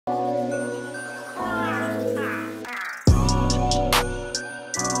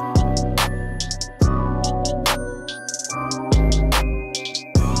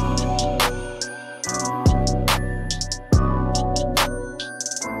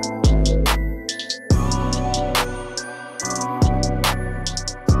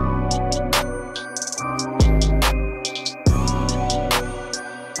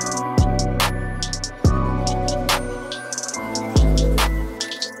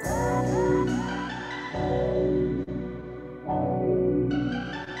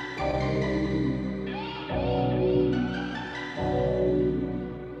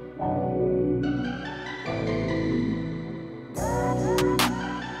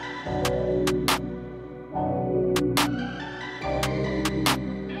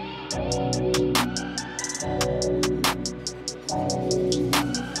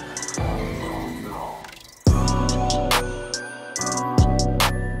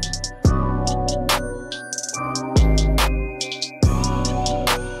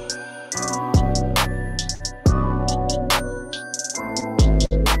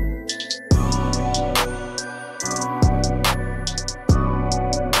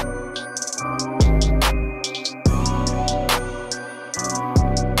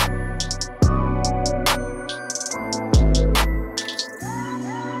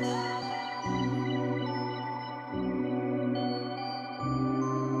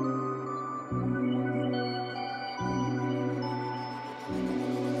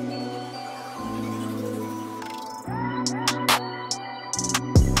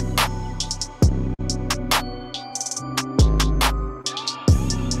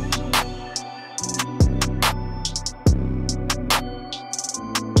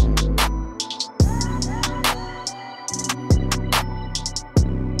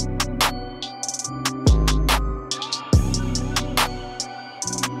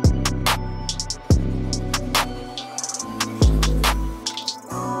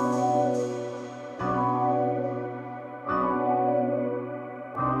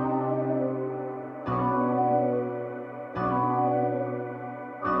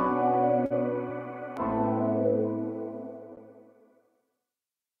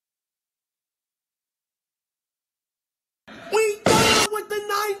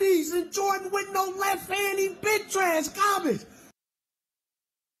no left hand, he big trash, garbage.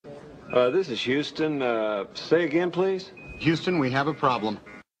 This is Houston. Say again, please. Houston, we have a problem.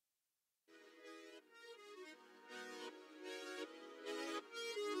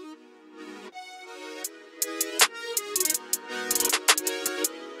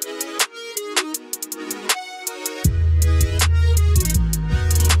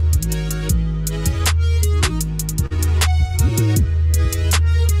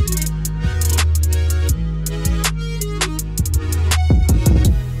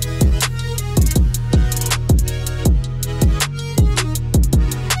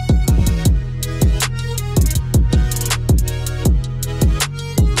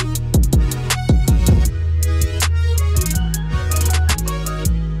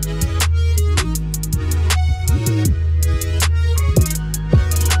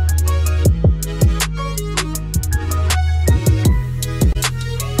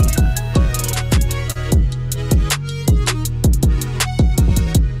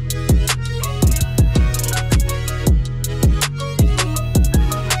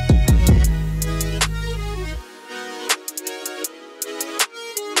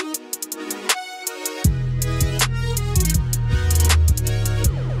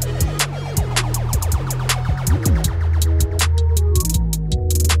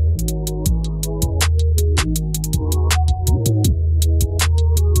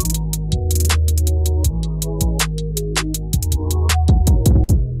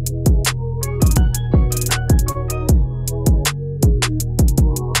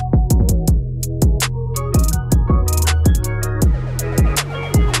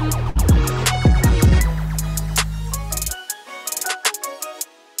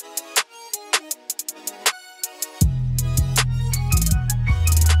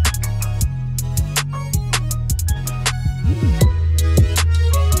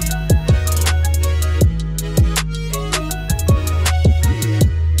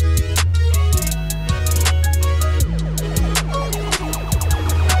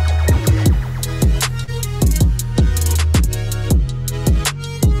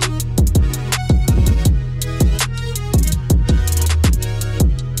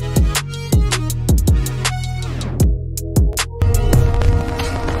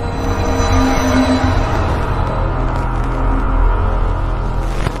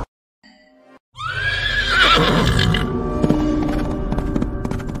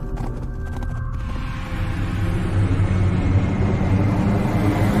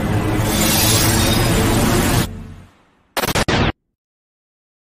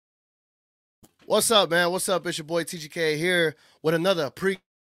 What's up, man? What's up? It's your boy TGK here with another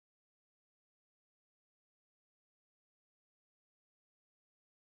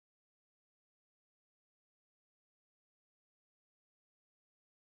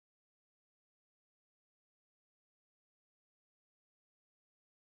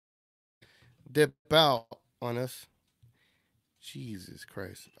dip out on us. Jesus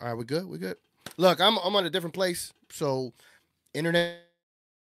Christ. All right, we good? We good? Look, I'm on a different place, so internet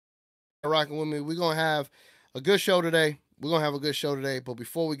rocking with me. We're going to have a good show today. But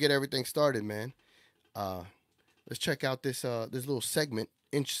before we get everything started, man, let's check out this little segment,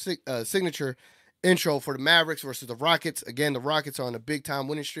 signature intro for the Mavericks versus the Rockets. Again, the Rockets are on a big-time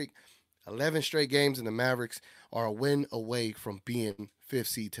winning streak. 11 straight games, and the Mavericks are a win away from being 5th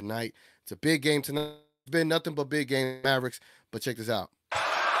seed tonight. It's a big game tonight. It's been nothing but big game Mavericks, but check this out.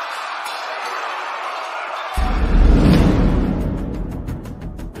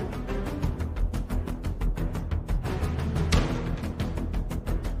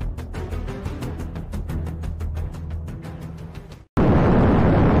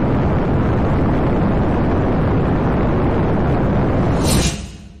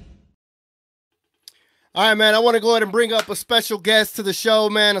 All right, man, I want to go ahead and bring up a special guest to the show,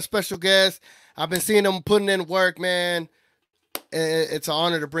 man, a special guest. I've been seeing them putting in work, man. It's an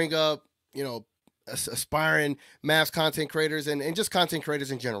honor to bring up, aspiring Mavs content creators and just content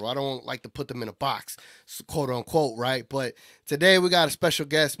creators in general. I don't like to put them in a box, quote unquote, right? But today we got a special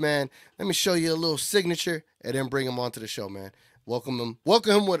guest, man. Let me show you a little signature and then bring him onto the show, man. Welcome him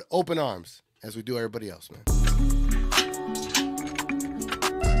with open arms, as we do everybody else, man.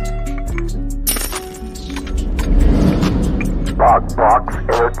 Box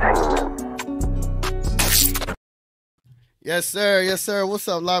Entertainment. Yes, sir. Yes, sir. What's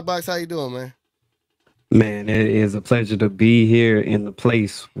up, Lockbox? How you doing, man? Man, it is a pleasure to be here in the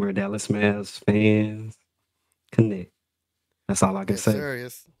place where Dallas Mavs fans connect. That's all I can say. Sir.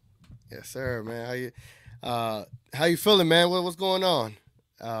 Yes, sir, man. How you feeling, man? What's going on?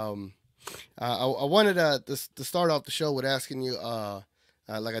 I wanted to start off the show with asking you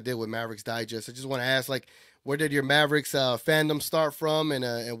like I did with Mavericks Digest. I just want to ask, like, where did your Mavericks fandom start from,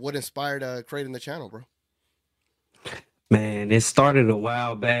 and what inspired creating the channel, bro? Man, it started a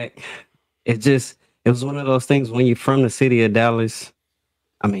while back. It was one of those things when you're from the city of Dallas.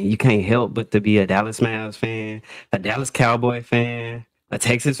 I mean, you can't help but to be a Dallas Mavs fan, a Dallas Cowboy fan, a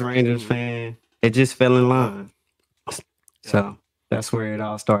Texas Rangers fan. It just fell in line. So that's where it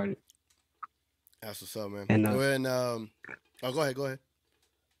all started. That's what's up, man. And go ahead.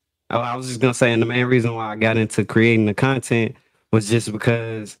 oh, I was just gonna say, and the main reason why I got into creating the content was just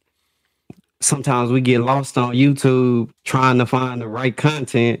because sometimes we get lost on YouTube trying to find the right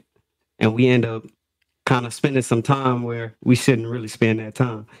content, and we end up kind of spending some time where we shouldn't really spend that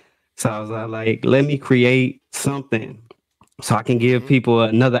time. So I was like, let me create something so I can give people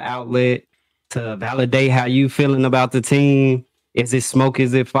another outlet to validate how you feeling about the team. Is it smoke?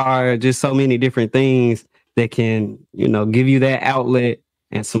 Is it fire? Just so many different things that can, give you that outlet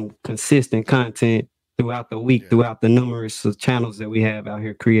and some consistent content throughout the week, throughout the numerous channels that we have out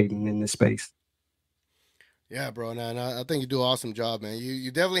here creating in this space. Yeah, bro. And I think you do an awesome job, man.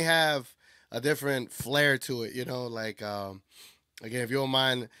 You definitely have a different flair to it, like, again, if you don't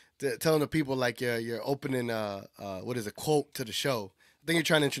mind telling the people, like, you're opening, what is a quote to the show. I think you're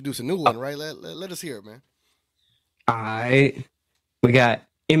trying to introduce a new one, right? Let us hear it, man. All right. We got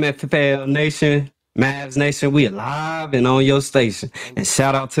MFFL Nation, Mavs Nation. We alive and on your station. And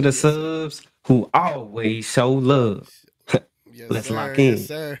shout out to the subs who always show love. Yes, Let's sir. lock in. Yes,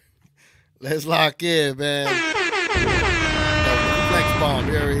 sir. Let's lock in, man. Flex bomb,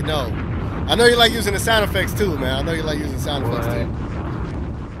 you already know. I know you like using the sound effects too, man. I know you like using sound effects too.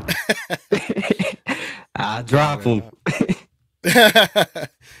 I drop them.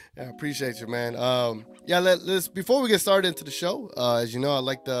 I appreciate you, man. Let's before we get started into the show, as you know, I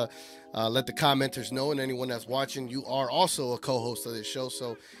like to let the commenters know, and anyone that's watching, you are also a co-host of this show.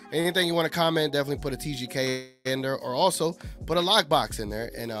 So anything you want to comment, definitely put a TGK in there, or also put a lockbox in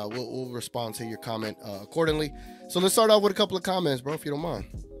there, and we'll respond to your comment accordingly. So let's start off with a couple of comments, bro, if you don't mind.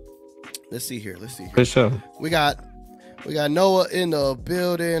 Let's see here. For sure. We got Noah in the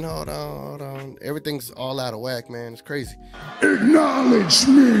building. Hold on. Everything's all out of whack, man. It's crazy. Acknowledge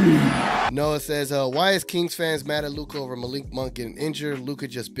me. Noah says, why is Kings fans mad at Luka over Malik Monk getting injured? Luka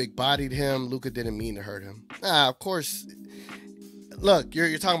just big-bodied him. Luka didn't mean to hurt him. Of course. Look,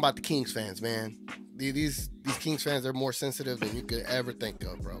 you're talking about the Kings fans, man. These Kings fans are more sensitive than you could ever think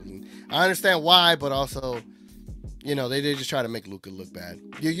of, bro. And I understand why, but also, they just try to make Luka look bad.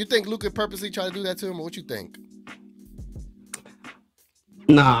 You think Luka purposely tried to do that to him, or what you think?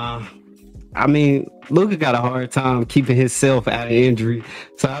 Nah, I mean, Luka got a hard time keeping himself out of injury,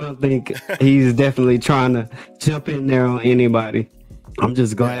 so I don't think he's definitely trying to jump in there on anybody. I'm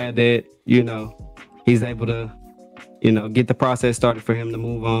just glad that, he's able to, get the process started for him to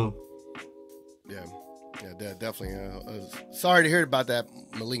move on. Yeah, definitely. Sorry to hear about that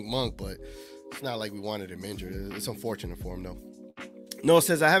Malik Monk, but it's not like we wanted him injured. It's unfortunate for him, though. Noah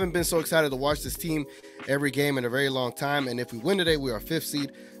says, I haven't been so excited to watch this team every game in a very long time, and if we win today, we are 5th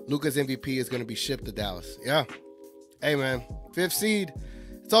seed. Luka's MVP is going to be shipped to Dallas. Yeah. Hey, man, 5th seed.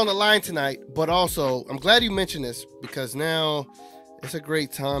 It's on the line tonight, but also, I'm glad you mentioned this, because now it's a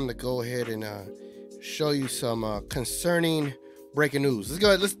great time to go ahead and show you some concerning breaking news. Let's go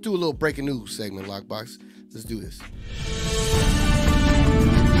ahead. Let's do a little breaking news segment, Lockbox. Let's do this.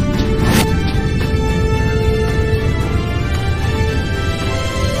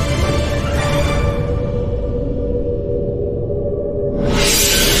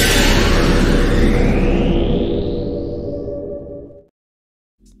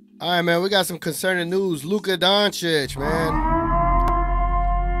 All right, man, we got some concerning news. Luka Doncic, man.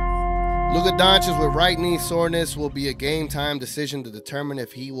 Luka Doncic with right knee soreness will be a game-time decision to determine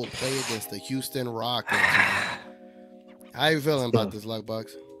if he will play against the Houston Rockets. How you feeling about this,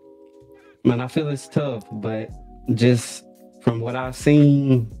 Lockbox? Man, I feel it's tough, but just from what I've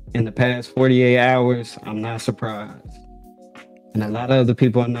seen in the past 48 hours, I'm not surprised. And a lot of other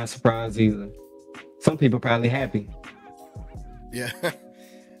people are not surprised either. Some people probably happy. Yeah.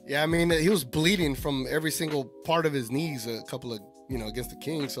 Yeah, I mean, he was bleeding from every single part of his knees a couple of, against the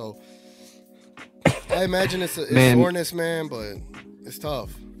Kings. So I imagine it's soreness, man, but it's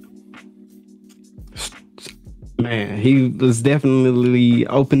tough. Man, he was definitely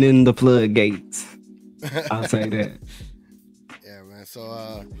opening the floodgates. I'll say that. Yeah, man.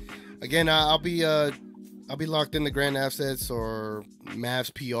 So again, I'll be locked into Grand Assets or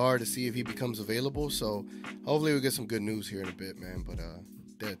Mavs PR to see if he becomes available. So hopefully we'll get some good news here in a bit, man. But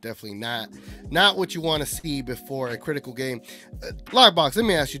definitely not what you want to see before a critical game. Lockbox, let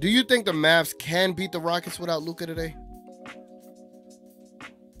me ask you, do you think the Mavs can beat the Rockets without Luka today?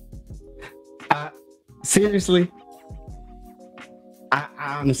 Seriously, I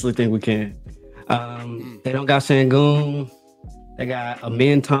honestly think we can. They don't got Şengün. They got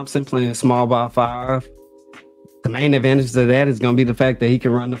Amin Thompson playing small ball 5. The main advantage to that is going to be the fact that he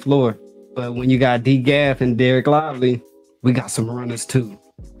can run the floor. But when you got D. Gaff and Derek Lively, we got some runners too.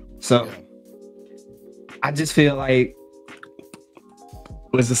 So I just feel like,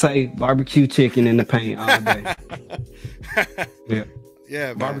 what's it say? Barbecue chicken in the paint all day. Yeah. Yeah,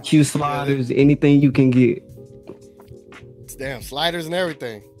 man. Barbecue sliders, anything you can get. Damn, sliders and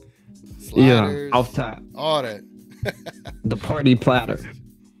everything. Sliders, yeah, off top. All that. The party platter.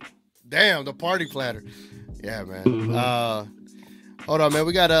 Damn, the party platter. Yeah, man. Hold on, man.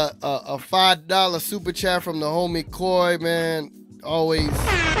 We got a $5 super chat from the homie Coy, man. Always.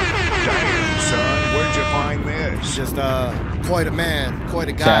 Damn, son, where'd you find this? Just Coy the man, Coy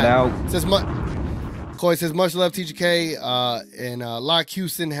the guy. Shout out. Coy says much love, TGK. And Lock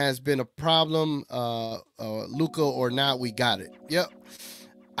Houston has been a problem. Luka or not, we got it. Yep.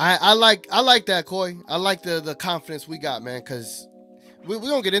 I like that, Coy. I like the confidence we got, man, because we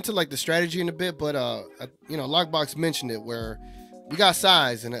don't get into like the strategy in a bit, but Lockbox mentioned it where we got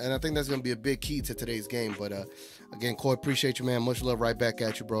size, and I think that's gonna be a big key to today's game. But again, Coy, appreciate you, man. Much love right back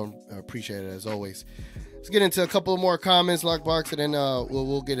at you, bro. I appreciate it as always. Let's get into a couple more comments, Lockbox, and then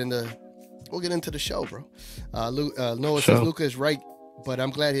we'll get into the show, bro. Noah says Luka is right, but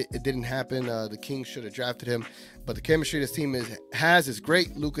I'm glad it didn't happen. The Kings should have drafted him, but the chemistry this team has is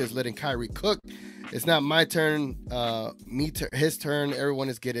great. Luka is letting Kyrie cook. It's not my turn, his turn. Everyone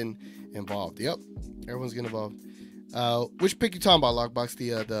is getting involved. Yep, everyone's getting involved. Which pick you talking about, Lockbox?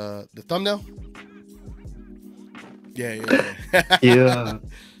 The thumbnail? Yeah. Yeah.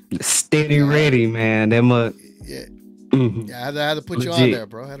 Steady ready, man. That much. Yeah. Mm-hmm. Yeah, I had to put you on there,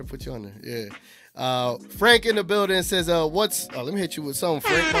 bro. I had to put you on there. Yeah. Frank in the building says, let me hit you with something,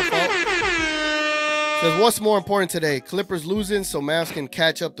 Frank. My fault. Says, what's more important today? Clippers losing so Mavs can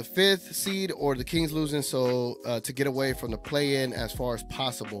catch up the 5th seed, or the Kings losing so to get away from the play-in as far as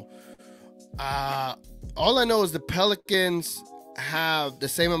possible? All I know is the Pelicans have the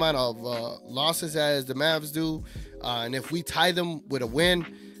same amount of losses as the Mavs do, and if we tie them with a win,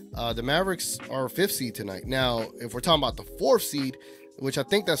 the Mavericks are 5th seed tonight. Now, if we're talking about the 4th seed, which I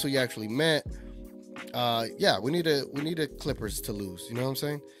think that's what you actually meant, we need a Clippers to lose. You know what I'm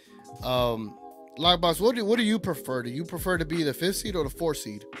saying? Lockbox, what do you prefer? Do you prefer to be the 5th seed or the 4th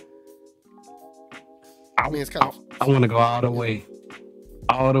seed? I mean, it's kind of. I want to go all the way.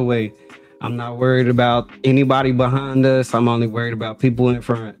 All the way. I'm not worried about anybody behind us. I'm only worried about people in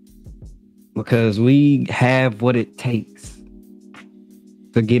front, because we have what it takes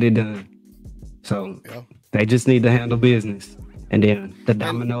to get it done. So they just need to handle business, and then the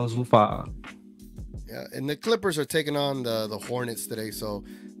dominoes will fall. Yeah, and the Clippers are taking on the Hornets today, so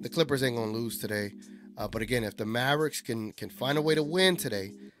the Clippers ain't gonna lose today. But again, if the Mavericks can find a way to win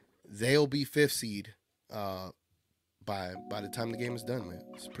today, they'll be 5th seed by the time the game is done, man.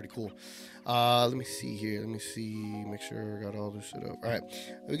 It's pretty cool. Let me see here. Make sure I got all this shit up. All right.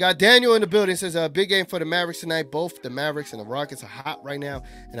 We got Daniel in the building. Says big game for the Mavericks tonight. Both the Mavericks and the Rockets are hot right now,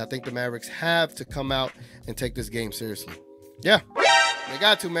 and I think the Mavericks have to come out and take this game seriously. Yeah, they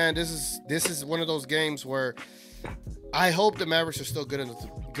got to, man. This is one of those games where I hope the Mavericks are still good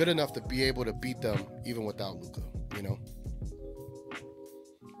enough to be able to beat them even without Luka. You know,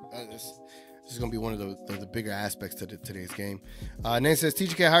 this is going to be one of the bigger aspects to today's game. Nate says,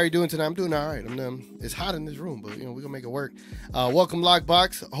 TGK, how are you doing tonight? I'm doing all right. It's hot in this room, but we're going to make it work. Welcome,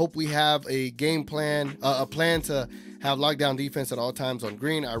 Lockbox. Hope we have a game plan, a plan to have lockdown defense at all times on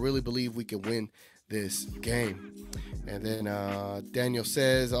green. I really believe we can win this game. And then Daniel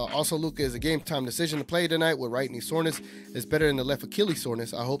says, also Luka is a game time decision to play tonight with right knee soreness. It's better than the left Achilles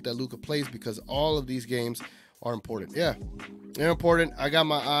soreness. I hope that Luka plays because all of these games are important. Yeah, they're important. I got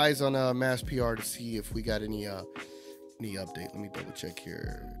my eyes on Mass PR to see if we got any update. Let me double check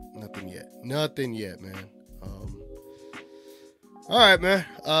here. Nothing yet, man. All right, man.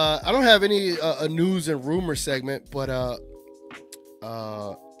 I don't have any news and rumor segment, but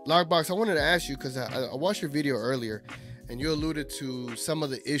Lockbox, I wanted to ask you, because I watched your video earlier, and you alluded to some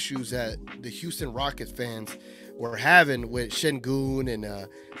of the issues that the Houston Rockets fans were having with Şengün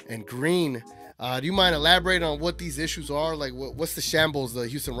and Green. Do you mind elaborating on what these issues are? Like, what's the shambles the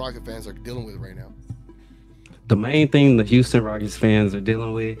Houston Rockets fans are dealing with right now? The main thing the Houston Rockets fans are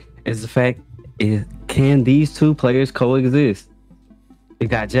dealing with is the fact can these two players coexist? You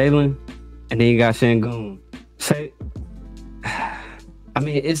got Jalen, and then you got Şengün. I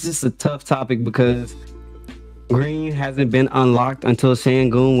mean, it's just a tough topic because Green hasn't been unlocked until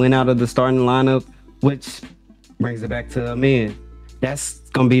Şengün went out of the starting lineup, which brings it back to Amin. That's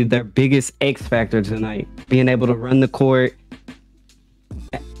gonna be their biggest X factor tonight. Being able to run the court.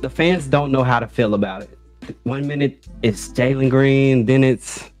 The fans don't know how to feel about it. 1 minute it's Jalen Green, then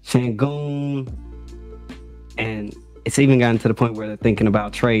it's Şengün, and it's even gotten to the point where they're thinking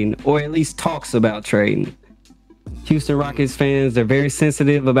about trading, or at least talks about trading. Houston Rockets fans, they're very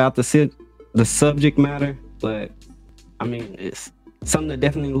sensitive about the subject matter, but I mean, it's something to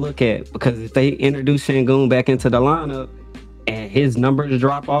definitely look at, because if they introduce Şengün back into the lineup and his numbers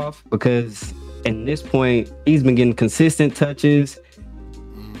drop off, because at this point he's been getting consistent touches,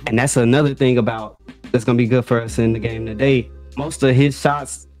 and that's another thing about that's gonna be good for us in the game today. Most of his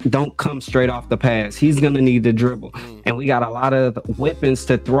shots don't come straight off the pass. He's gonna need to dribble, and we got a lot of weapons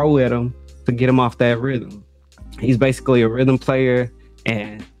to throw at him to get him off that rhythm. He's basically a rhythm player,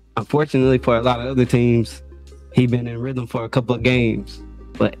 and unfortunately for a lot of other teams, he's been in rhythm for a couple of games.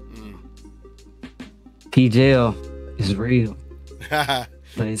 But PJL is real. The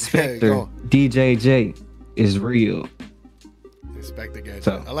Inspector DJJ is real. Inspector Gadget.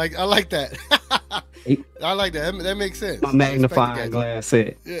 So, I like that. I like that. That makes sense. My magnifying glass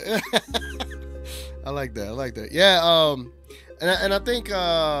set. Yeah. I like that. Yeah. And I think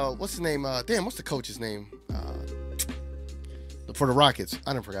what's his name? Damn, what's the coach's name? For the Rockets,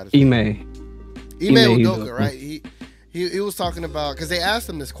 I didn't forgot his name. Ime Udoka, right? He was talking about, because they asked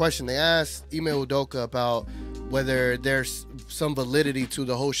him this question. They asked Ime Udoka about whether there's some validity to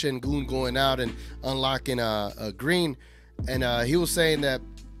the whole Şengün going out and unlocking Green, and he was saying that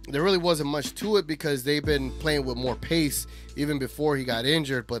there really wasn't much to it, because they've been playing with more pace even before he got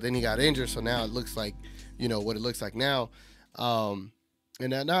injured. But then he got injured, so now it looks like, what it looks like now. And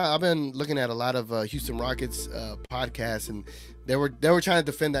now I've been looking at a lot of Houston Rockets podcasts, and they were trying to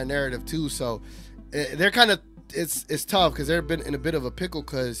defend that narrative too. So they're kind of, it's tough, because they've been in a bit of a pickle,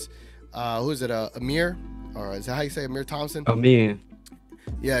 because who is it, Amir, or is that how you say Amir Thompson? Amir.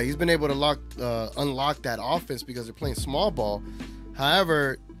 Yeah, he's been able to unlock that offense because they're playing small ball.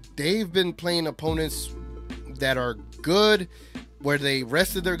 However, they've been playing opponents that are good, where they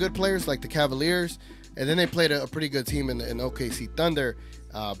rested their good players, like the Cavaliers, and then they played a pretty good team in OKC Thunder.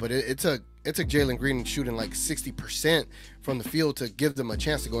 But it took Jalen Green shooting like 60% from the field to give them a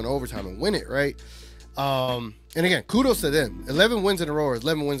chance to go into overtime and win it, right? And again, kudos to them. 11 wins in a row.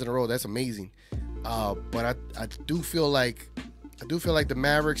 That's amazing. But I do feel like the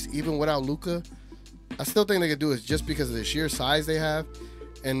Mavericks, even without Luka, I still think they could do it, just because of the sheer size they have,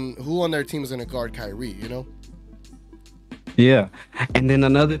 and who on their team is going to guard Kyrie, Yeah. And then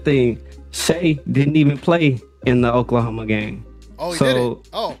another thing, Shea didn't even play in the Oklahoma game. Oh, he didn't?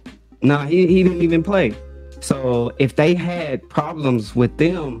 Oh. No, he didn't even play. So if they had problems with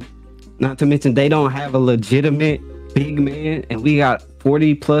them, not to mention they don't have a legitimate big man, and we got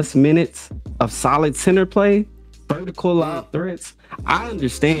 40 plus minutes of solid center play, vertical lob threats. I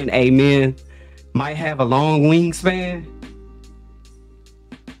understand Amen might have a long wingspan,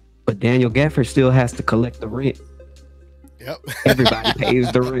 but Daniel Gafford still has to collect the rent. Yep. Everybody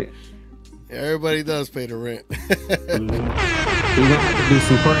pays the rent. Everybody does pay the rent. We're gonna have to do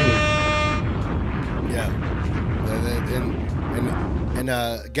some praying. Yeah. And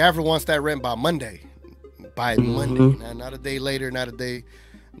Gafford wants that rent by Monday. Monday. Not a day later, not a day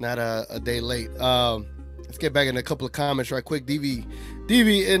late. Let's get back in a couple of comments right quick. DV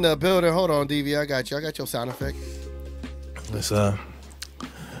in the building. Hold on, DV. I got your sound effect. It's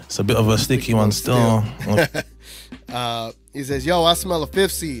a bit of a sticky one still. He says, "Yo, I smell a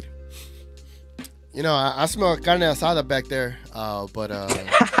fifth seed." I smell carne asada back there. But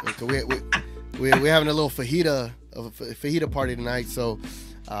we're having a little fajita party tonight, so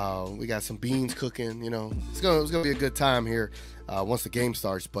we got some beans cooking. It's gonna be a good time here once the game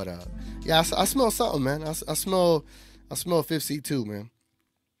starts. But yeah, I smell something, man. I smell fifth seed too, man.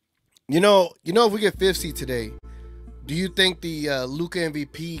 If we get fifth seed today, do you think the Luka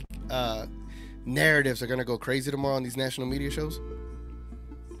MVP narratives are gonna go crazy tomorrow on these national media shows?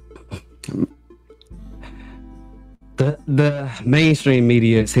 The mainstream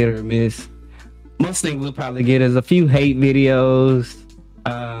media is hit or miss. Most thing we'll probably get is a few hate videos.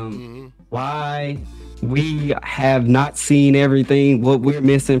 Why we have not seen everything, what we're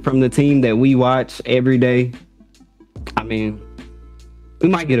missing from the team that we watch every day. I mean, we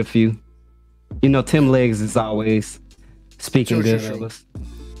might get a few. Tim Legs is always speaking good of us.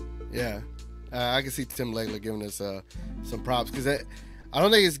 Yeah, I can see Tim Legler giving us some props, because I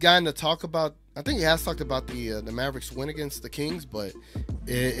don't think he's gotten to talk about. I think he has talked about the Mavericks win against the Kings, but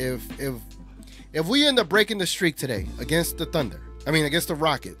if we end up breaking the streak today against the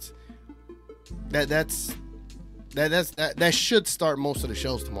Rockets, that's that should start most of the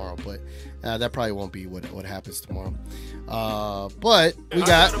shows tomorrow, but that probably won't be what happens tomorrow. But we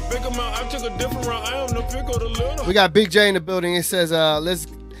got a big amount. I took a different route. I am the big or the little. we got Big J in the building. It says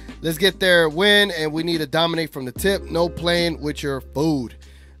let's get there, win, and we need to dominate from the tip. No playing with your food.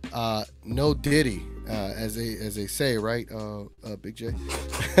 No Diddy, as they say, right? Big J.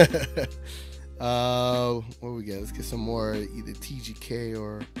 What we got? Let's get some more either TGK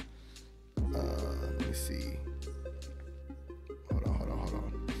or let me see. Hold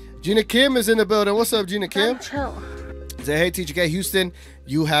on. Gina Kim is in the building. What's up, Gina Kim? Chill. Say, hey, TGK Houston,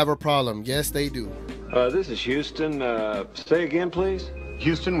 you have a problem. Yes, they do. This is Houston. Say again, please.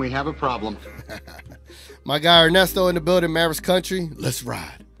 Houston, we have a problem. My guy Ernesto in the building, Mavericks country. Let's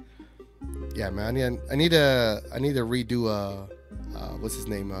ride. Yeah, man. I need to redo what's his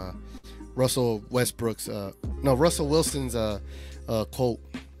name? Russell Westbrook's Russell Wilson's quote.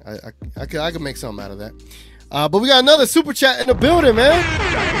 I could make something out of that. But we got another super chat in the building, man.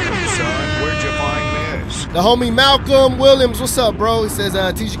 Son, where'd you find this? The homie Malcolm Williams, what's up, bro? He says,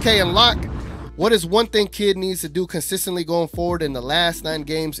 TGK and Locke, what is one thing kid needs to do consistently going forward in the last 9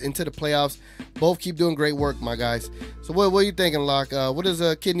 games into the playoffs? Both keep doing great work, my guys. So what are you thinking, Locke? What does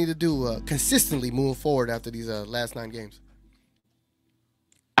a kid need to do consistently moving forward after these last 9 games?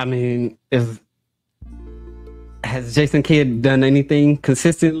 I mean, has Jason Kidd done anything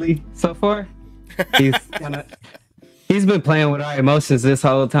consistently so far? He's been playing with our emotions this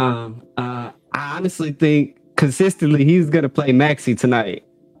whole time. I honestly think consistently he's gonna play Maxey tonight,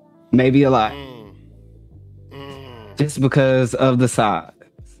 maybe a lot, just because of the size.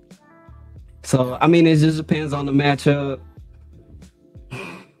 So I mean, it just depends on the matchup.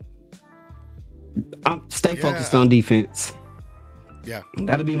 Stay focused on defense. Yeah,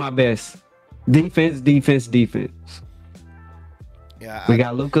 that'll be my best. Defense. Yeah, we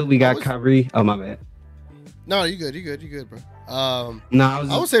got Luka, we got Kyrie. Oh, my bad. No, you good, bro.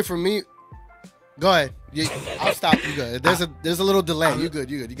 I would say for me, go ahead. I'll stop. You good? There's a little delay. You good?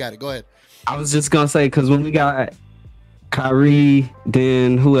 You got it. Go ahead. I was just gonna say, because when we got Kyrie,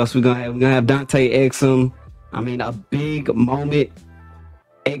 then who else we gonna have? We're gonna have Dante Exum. I mean, a big moment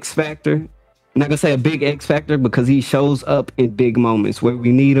X factor. I'm not gonna say a big X factor because he shows up in big moments where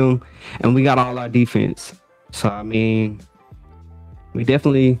we need him, and we got all our defense. So I mean, we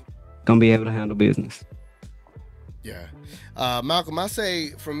definitely gonna be able to handle business. Yeah. Malcolm, I say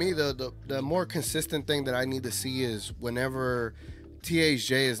for me the more consistent thing that I need to see is whenever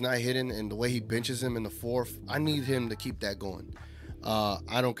THJ is not hitting and the way he benches him in the fourth, I need him to keep that going.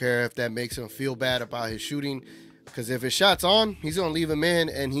 I don't care if that makes him feel bad about his shooting, because if his shot's on, he's gonna leave him in,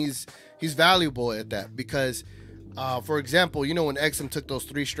 and he's valuable at that. Because for example, you know, when Exum took those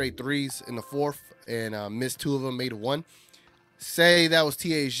 3 straight threes in the fourth and missed 2 of them, made 1. Say that was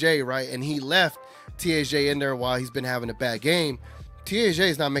THJ, right? And he left THJ in there while he's been having a bad game. THJ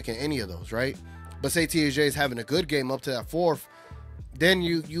is not making any of those, right? But say THJ is having a good game up to that fourth, then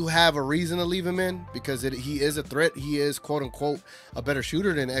you have a reason to leave him in, because he is a threat. He is, quote unquote, a better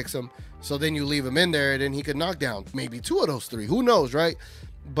shooter than Exum. So then you leave him in there, and then he could knock down maybe 2 of those 3. Who knows, right?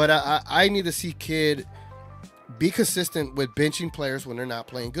 But I need to see Kid be consistent with benching players when they're not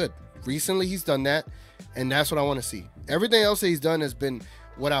playing good. Recently, he's done that, and that's what I want to see. Everything else that he's done has been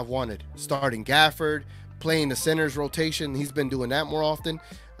what I've wanted. Starting Gafford, playing the centers rotation. He's been doing that more often,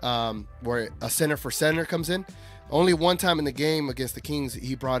 where a center for center comes in. Only one time in the game against the Kings,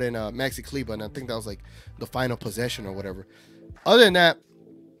 he brought in Maxi Kleber, and I think that was like the final possession or whatever. Other than that,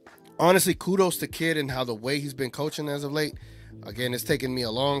 honestly, kudos to Kid and how the way he's been coaching as of late. Again, it's taken me a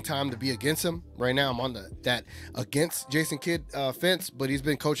long time to be against him. Right now, I'm on that against Jason Kidd fence, but he's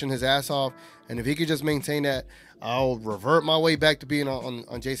been coaching his ass off. And if he could just maintain that, I'll revert my way back to being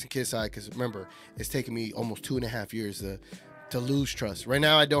on Jason Kidd's side. Because remember, it's taken me almost 2.5 years to lose trust. Right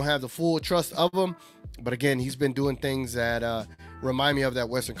now, I don't have the full trust of him. But again, he's been doing things that remind me of that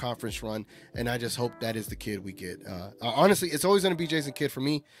Western Conference run. And I just hope that is the Kid we get. Honestly, it's always going to be Jason Kidd for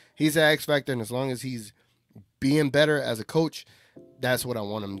me. He's an X factor, and as long as he's being better as a coach, that's what I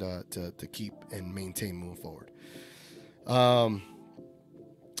want him to keep and maintain moving forward. Damn.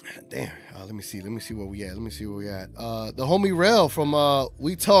 Let me see where we at. The homie Rel from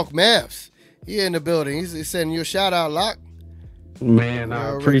We Talk Mavs. He in the building. He's sending you a shout out, Locke. Man,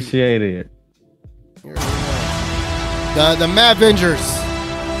 I appreciate it. The Mavengers.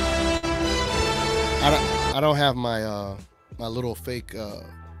 I don't have my my little fake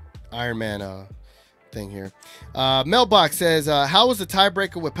Iron Man thing here. Mailbox says, how was the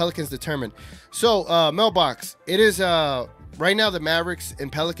tiebreaker with Pelicans determined? So Mailbox, it is right now the Mavericks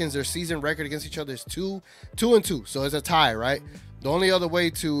and Pelicans, their season record against each other is 2-2. So it's a tie, right? The only other way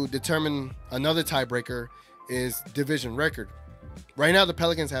to determine another tiebreaker is division record. Right now, the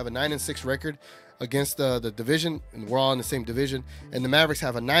Pelicans have a 9-6 record against the division, and we're all in the same division. And the Mavericks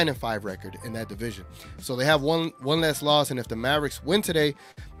have a 9-5 record in that division. So they have one less loss, and if the Mavericks win today,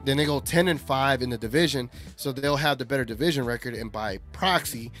 then they go 10-5 in the division. So they'll have the better division record, and by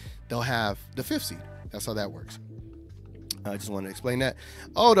proxy, they'll have the 5th seed. That's how that works. I just wanted to explain that.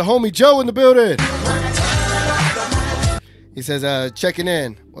 Oh, the homie Joe in the building. He says, checking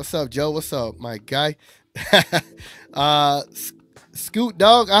in. What's up, Joe? What's up, my guy? Scoot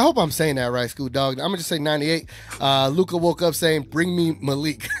Dog. I hope I'm saying that right, Scoot Dog. I'm going to just say 98. Luka woke up saying, bring me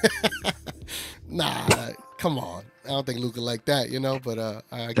Malik. Nah, come on. I don't think Luka like that, you know, but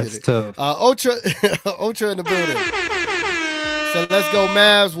I get That's it. tough. Ultra in the building. So let's go,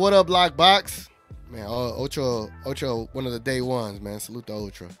 Mavs. What up, Block Box? Man, Ultra, one of the day ones, man. Salute to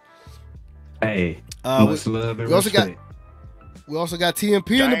Ultra. Hey, much love and respect. We also got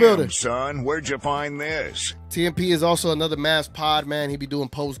TMP in the Damn, building. son, where'd you find this? TMP is also another Mavs pod, man. He be doing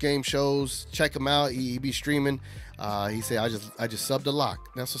post-game shows. Check him out. He be streaming. He said, I just subbed the lock.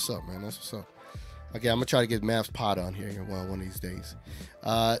 That's what's up, man. That's what's up. Okay, I'm going to try to get Mavs pod on here one of these days.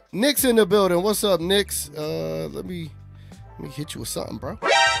 Nick's in the building. What's up, Nick's? Let me hit you with something, bro.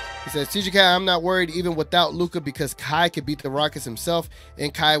 He says, TGK, I'm not worried even without Luka because Kai could beat the Rockets himself,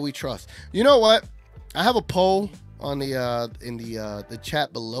 and Kai we trust. You know what? I have a poll on the in the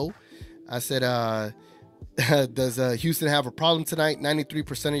chat below. I said, does Houston have a problem tonight?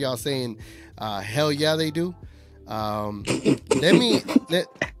 93% of y'all saying, hell yeah, they do. Let me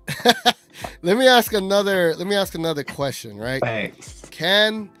ask another question, right? Thanks.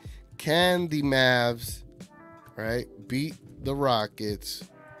 Can the Mavs, right, beat the Rockets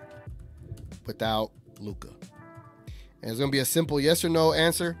without Luka? And it's gonna be a simple yes or no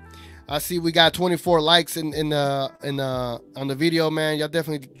answer. I see we got 24 likes on the video, man. Y'all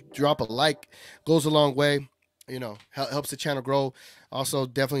definitely drop a like. Goes a long way. You know, helps the channel grow. Also,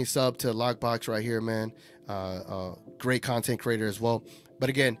 definitely sub to Lockbox right here, man. Great content creator as well. But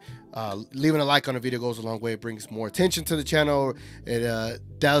again, leaving a like on the video goes a long way. It brings more attention to the channel. It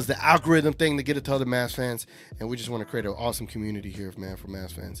does the algorithm thing to get it to other Mavs fans. And we just want to create an awesome community here, man, for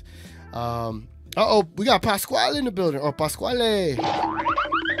Mavs fans. We got Pasquale in the building. Oh, Pasquale.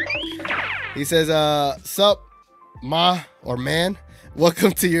 He says, sup, ma or man.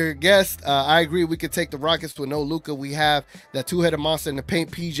 Welcome to your guest. I agree we could take the Rockets with no Luka. We have that two-headed monster in the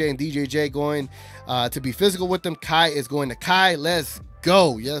paint, PJ and DJJ, going to be physical with them. Kai is going to Kai. Let's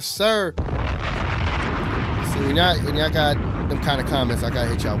go. Yes, sir. See, when y'all got them kind of comments, I got to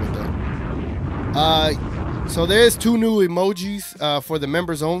hit y'all with that. So there's 2 new emojis for the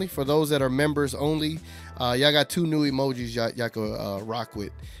members only. For those that are members only, y'all got 2 new emojis y'all could rock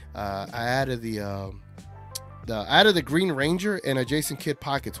with. I added the Green Ranger and a Jason Kidd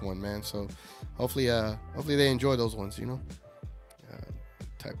Pockets one, man. So hopefully they enjoy those ones, you know.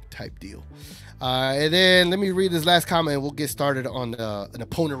 Type deal. And then let me read this last comment and we'll get started on an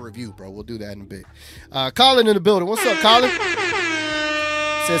opponent review, bro. We'll do that in a bit. Colin in the building. What's up, Colin?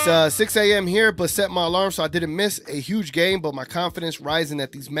 Says 6 a.m. here, but set my alarm so I didn't miss a huge game, but my confidence rising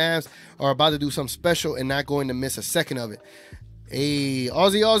that these Mavs are about to do something special and not going to miss a second of it. Hey,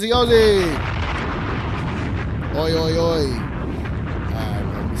 Aussie. Oi. All right,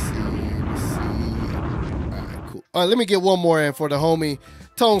 let me see. All right, cool. All right, let me get one more in for the homie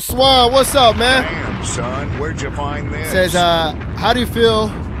Tone Swan. What's up, man? Damn, son, where'd you find this? Says, how do you feel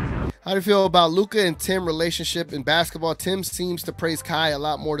about Luka and Tim relationship in basketball? Tim seems to praise Kai a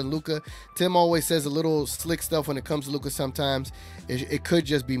lot more than Luka. Tim always says a little slick stuff when it comes to Luka sometimes. It could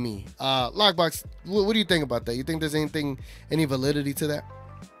just be me. Lockbox, what do you think about that? You think there's any validity to that?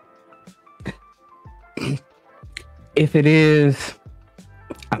 If it is,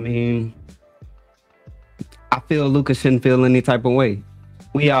 I mean, I feel Luka shouldn't feel any type of way.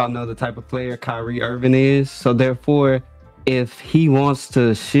 We all know the type of player Kyrie Irving is. So therefore, if he wants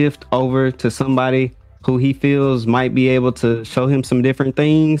to shift over to somebody who he feels might be able to show him some different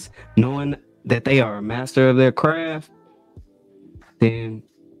things, knowing that they are a master of their craft, then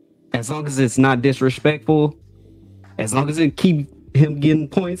as long as it's not disrespectful, as long as it keep him getting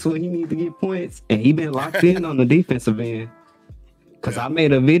points when he need to get points, and he been locked in on the defensive end. Because I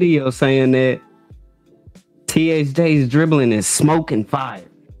made a video saying that THJ's dribbling is smoking fire.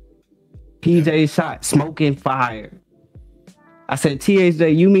 PJ's shot, smoking fire. I said,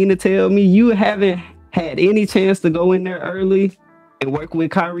 THJ, you mean to tell me you haven't had any chance to go in there early and work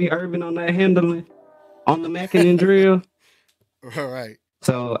with Kyrie Irving on that handling, on the Mackin and drill? All right.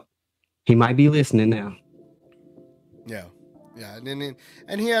 So he might be listening now. Yeah. Yeah,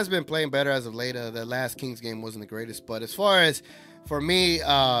 and he has been playing better as of late. The last Kings game wasn't the greatest, but as far as for me,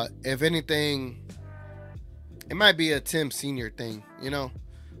 if anything, it might be a Tim Senior thing, you know.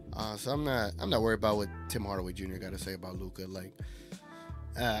 So I'm not worried about what Tim Hardaway Jr. got to say about Luka. Like,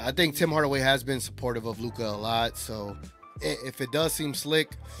 I think Tim Hardaway has been supportive of Luka a lot. So if it does seem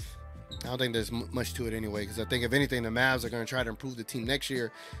slick, I don't think there's much to it anyway. Because I think if anything, the Mavs are going to try to improve the team next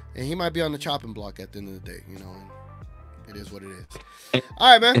year, and he might be on the chopping block at the end of the day. You know, and it is what it is.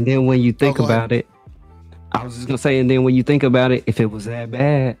 All right, man. And then when you think about it, I was just gonna say, and then when you think about it, if it was that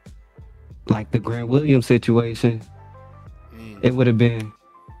bad, like the Grant Williams situation, it would have been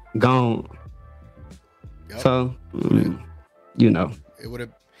gone. Yep. So, you know, it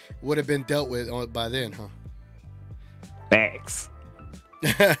would have been dealt with by then, huh? Facts.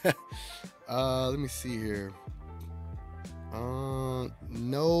 Let me see here. No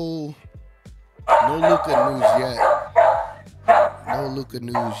Luka news yet. No Luka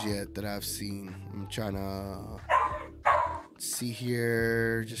news yet that I've seen. I'm trying to see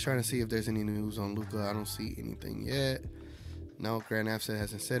here. Just trying to see if there's any news on Luka. I don't see anything yet. No, Grant Afset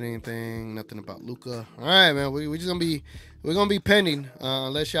hasn't said anything. Nothing about Luka. All right, man. We're gonna be pending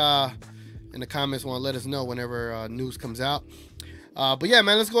unless y'all in the comments want to let us know whenever news comes out. But yeah,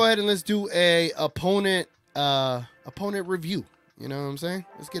 man, let's go ahead and let's do a opponent review. You know what I'm saying?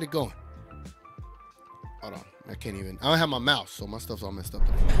 Let's get it going. Hold on. I don't have my mouse, so my stuff's all messed up.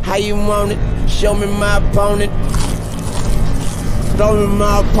 How you want it? Show me my opponent. Show me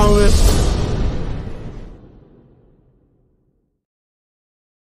my opponent.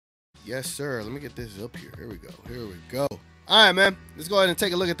 Yes, sir. Let me get this up here. Here we go. All right, man. Let's go ahead and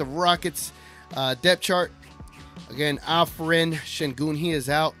take a look at the Rockets depth chart. Again, Alperen Şengün, he is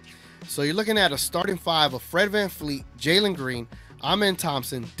out. So you're looking at a starting five of Fred VanVleet, Jalen Green, Amen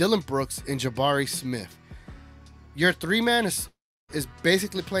Thompson, Dillon Brooks, and Jabari Smith. Your three-man is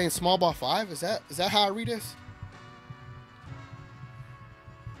basically playing small ball five. Is that how I read this?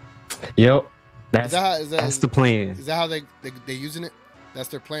 Yep. That's the plan. Is that how they using it? That's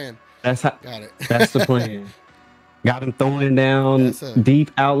their plan. Got it. That's the plan. Got him throwing down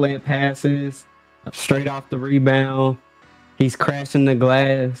deep outlet passes, straight off the rebound. He's crashing the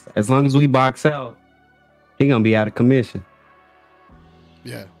glass. As long as we box out, he's gonna be out of commission.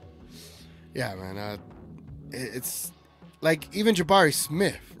 Yeah, man. It's like even Jabari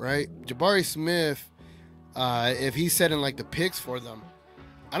Smith, right? Jabari Smith, if he's setting like the picks for them,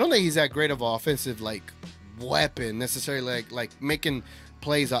 I don't think he's that great of an offensive like weapon necessarily, like making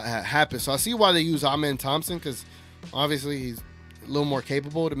plays happen. So I see why they use Amen Thompson, because obviously he's a little more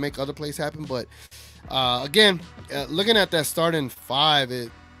capable to make other plays happen. But again, looking at that starting five,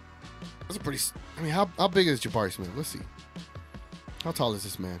 that's a pretty. I mean, how big is Jabari Smith? Let's see. How tall is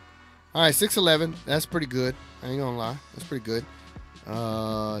this man? All right, 6'11". That's pretty good. I ain't gonna lie. That's pretty good.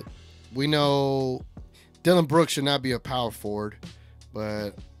 We know Dillon Brooks should not be a power forward, but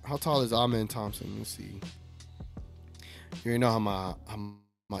how tall is Amen Thompson? Let's see. You already know how my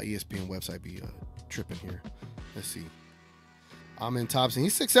ESPN website be tripping here. Let's see. Amen Thompson.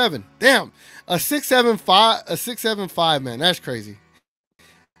 He's 6'7". Damn, a 6'7" man. That's crazy.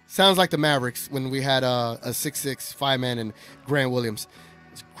 Sounds like the Mavericks when we had a 6'6" 5-man and Grant Williams.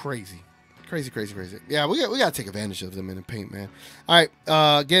 It's crazy. Yeah, we got to take advantage of them in the paint, man. All right,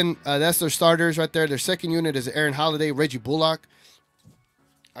 again, that's their starters right there. Their second unit is Aaron Holiday, Reggie Bullock.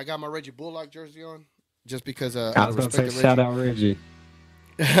 I got my Reggie Bullock jersey on just because I was going to say shout out Reggie.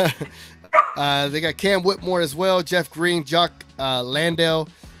 They got Cam Whitmore as well, Jeff Green, Jock Landale,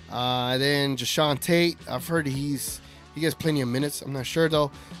 then Jashawn Tate. I've heard he gets plenty of minutes. I'm not sure, though.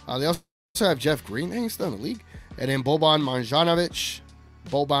 They also have Jeff Green. He's still in the league. And then Boban Marjanovic.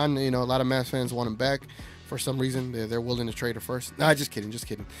 Boban, a lot of Mavs fans want him back for some reason. They're willing to trade her first. Nah, just kidding.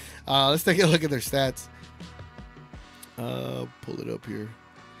 Let's take a look at their stats. Pull it up here.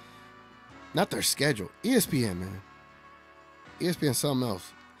 Not their schedule. ESPN, man. ESPN something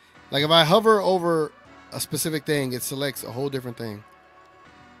else. Like if I hover over a specific thing, it selects a whole different thing.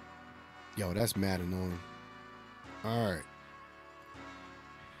 Yo, that's mad annoying. All right.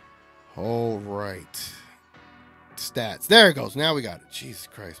 Stats. There it goes. Now we got it. Jesus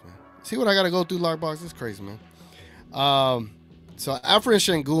Christ, man. See what I got to go through, Lockbox? It's crazy, man. So Alperen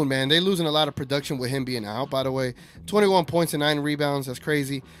Şengün, man, they losing a lot of production with him being out, by the way. 21 points and 9 rebounds. That's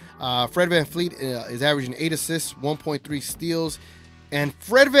crazy. Fred VanVleet is averaging 8 assists, 1.3 steals. And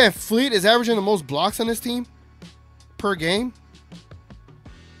Fred VanVleet is averaging the most blocks on this team per game.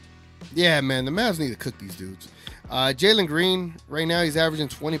 Yeah, man, the Mavs need to cook these dudes. Jalen Green, right now, he's averaging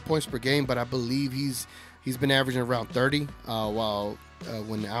 20 points per game, but I believe he's been averaging around 30 while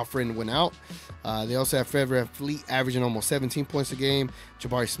when Alfred went out. They also have Fred VanVleet averaging almost 17 points a game.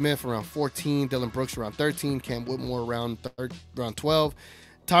 Jabari Smith around 14. Dillon Brooks around 13. Cam Whitmore around 12.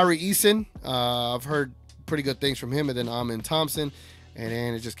 Tyree Eason, I've heard pretty good things from him, and then Amin Thompson, and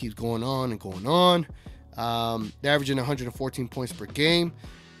then it just keeps going on and going on. They're averaging 114 points per game.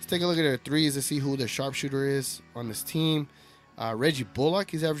 Let's take a look at their threes to see who their sharpshooter is on this team. Reggie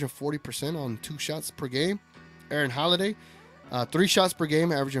Bullock, he's averaging 40% on 2 shots per game. Aaron Holiday, 3 shots per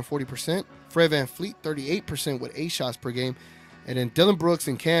game, averaging 40%. Fred VanVleet, 38% with 8 shots per game. And then Dylan Brooks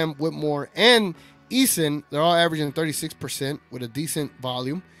and Cam Whitmore and Eason, they're all averaging 36% with a decent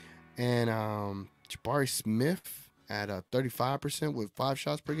volume. And Jabari Smith at 35% with 5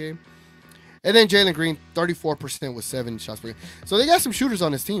 shots per game. And then Jalen Green, 34% with 7 shots per game. So they got some shooters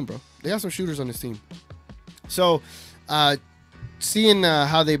on this team, bro. They got some shooters on this team. So seeing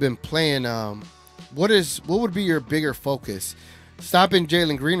how they've been playing, what would be your bigger focus? Stopping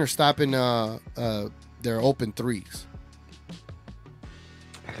Jalen Green or stopping their open threes?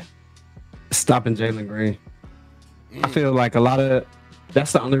 Stopping Jalen Green. I feel like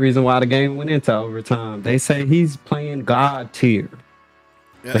that's the only reason why the game went into overtime. They say he's playing God tier.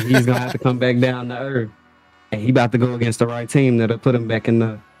 Yeah. But he's going to have to come back down to earth. And he about to go against the right team that'll put him back in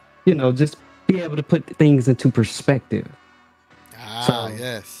the, just be able to put things into perspective.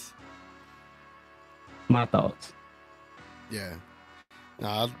 Yes. My thoughts. Yeah.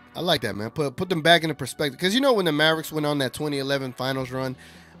 No, I like that, man. Put them back into perspective. Because when the Mavericks went on that 2011 finals run,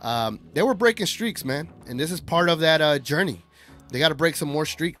 they were breaking streaks, man. And this is part of that journey. They got to break some more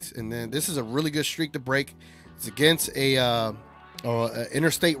streaks. And then this is a really good streak to break. It's against a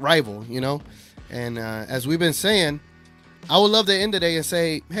interstate rival, And as we've been saying, I would love to end today and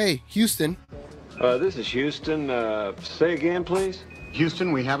say, hey, Houston. This is Houston. Say again, please.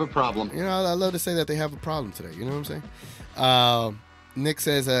 Houston, we have a problem. I love to say that they have a problem today. You know what I'm saying? Nick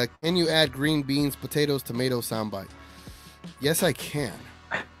says, can you add green beans, potatoes, tomatoes soundbite? Yes, I can.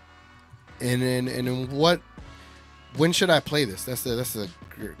 And then when should I play this? That's the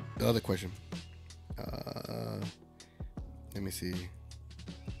other question. Let me see.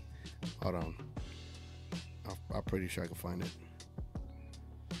 Hold on. I'm pretty sure I can find it.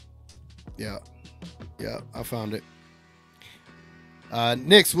 Yeah, I found it.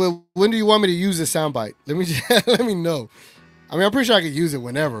 Nix, when do you want me to use this soundbite? Let me know. I mean, I'm pretty sure I could use it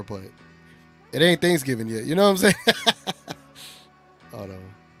whenever, but it ain't Thanksgiving yet. You know what I'm saying? Hold on.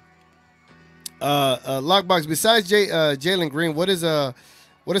 Lockbox. Besides Jalen Green, what is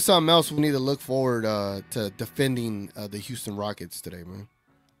something else we need to look forward to defending the Houston Rockets today, man?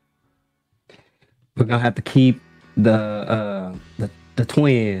 We're gonna have to keep the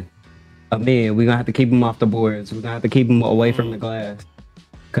twin. Man, we're gonna have to keep him off the boards. We're gonna have to keep him away from the glass.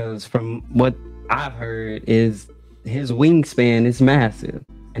 Because from what I've heard is his wingspan is massive.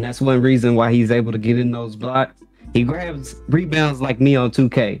 And that's one reason why he's able to get in those blocks. He grabs rebounds like me on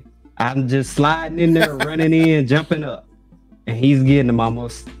 2K. I'm just sliding in there, running in, jumping up. And he's getting them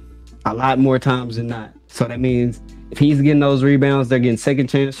almost a lot more times than not. So that means if he's getting those rebounds, they're getting second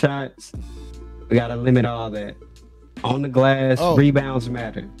chance shots. We gotta limit all that. On the glass, rebounds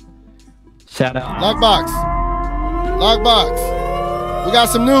matter. Shout out. Lockbox. We got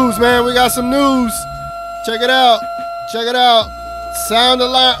some news, man. We got some news. Check it out. Sound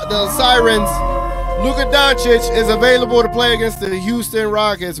the sirens. Luka Doncic is available to play against the Houston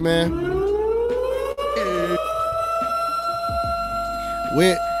Rockets, man.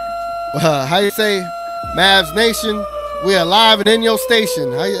 How you say, Mavs Nation? We alive and in your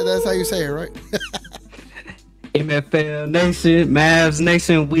station. That's how you say it, right? MFL Nation, Mavs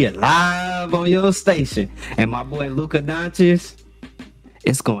Nation, we alive on your station. And my boy Luka Doncic,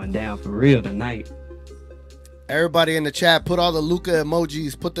 it's going down for real tonight. Everybody in the chat, put all the Luka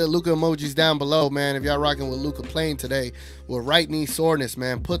emojis. Put the Luka emojis down below, man. If y'all rocking with Luka playing today with right knee soreness,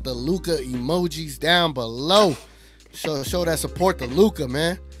 man, put the Luka emojis down below. Show that support to Luka,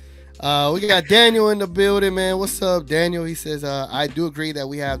 man. We got Daniel in the building, man. What's up, Daniel? He says, I do agree that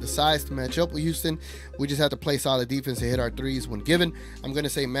we have the size to match up with Houston. We just have to play solid defense and hit our threes when given. I'm going to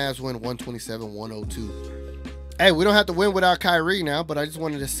say Mavs win 127-102. Hey, we don't have to win without Kyrie now, but I just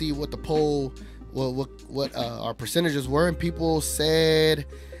wanted to see what the poll, what our percentages were. And people said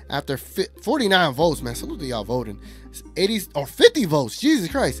after 49 votes, man, salute to y'all voting. 80 or 50 votes,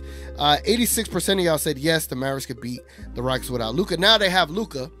 Jesus Christ. 86% of y'all said yes, the Mavericks could beat the Rockets without Luka. Now they have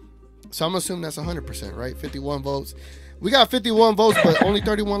Luka. So I'm assuming that's 100%, right? 51 votes. We got 51 votes, but only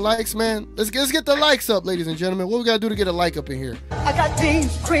 31 likes, man. Let's get the likes up, ladies and gentlemen. What we got to do to get a like up in here? I got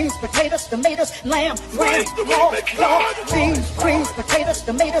beans, greens, potatoes, tomatoes, lamb, lamb, beans, greens, potatoes,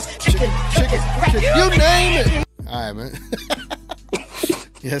 tomatoes, chicken. You name it. All right, man.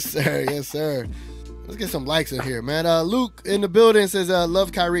 Yes, sir. Let's get some likes in here, man. Luke in the building says,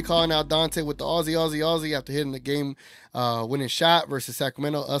 love Kyrie calling out Dante with the Aussie after hitting the game winning shot versus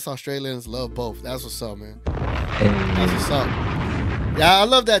Sacramento. Us Australians love both. That's what's up, man. That's what's up. Yeah, I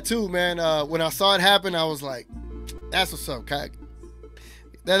love that too, man. When I saw it happen, I was like, that's what's up, Kyrie.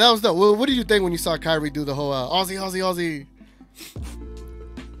 That was dope. What did you think when you saw Kyrie do the whole Aussie?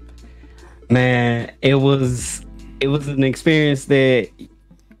 Man, it was an experience that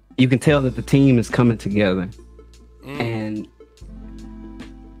you can tell that the team is coming together, and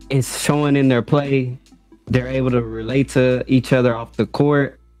it's showing in their play. They're able to relate to each other off the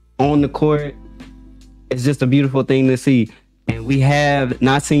court, on the court. It's just a beautiful thing to see, and we have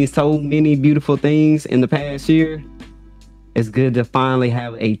not seen so many beautiful things in the past year. It's good to finally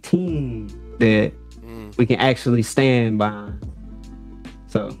have a team that we can actually stand behind.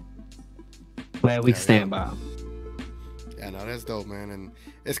 So glad we can stand by them. Yeah, no, that's dope, man. And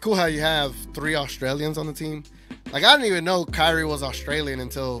it's cool how you have 3 Australians on the team. Like, I didn't even know Kyrie was Australian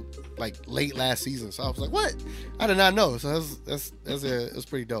until like late last season. So I was like, what? I did not know. So that's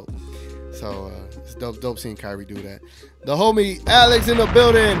pretty dope. So it's dope seeing Kyrie do that. The homie Alex in the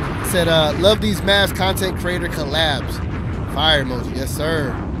building said, love these Mavs content creator collabs. Fire emoji. Yes, sir.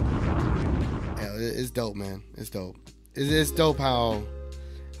 Yeah, it's dope, man. It's dope. It's dope how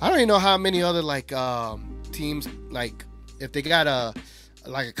I don't even know how many other like teams, like if they got a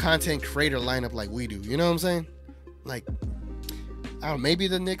content creator lineup like we do. You know what I'm saying? Like, I don't know, maybe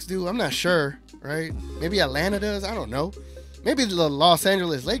the Knicks do. I'm not sure, right? Maybe Atlanta does. I don't know. Maybe the Los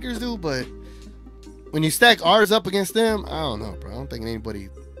Angeles Lakers do, but when you stack ours up against them, I don't know, bro. I don't think anybody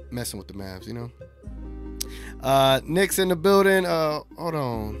messing with the Mavs, you know? Knicks in the building. Hold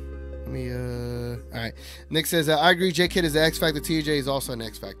on. Let me, all right. Nick says, I agree. J-Kid is the X Factor. TJ is also an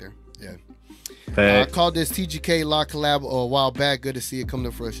X Factor. Yeah. I called this TGK Lock collab a while back. Good to see it come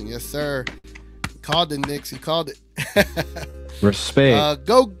to fruition. Yes, sir. Called the Knicks. He called it. Respect.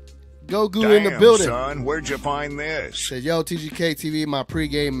 Go Goo in the building. Son, where'd you find this? Said, yo, TGK TV, my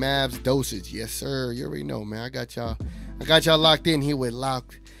pregame Mavs Doncic. Yes, sir. You already know, man. I got y'all locked in here with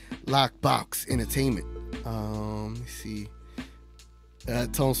Lockbox Entertainment. Let me see.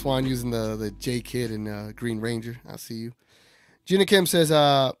 Tone Swan using the J Kid and Green Ranger. I see you. Gina Kim says,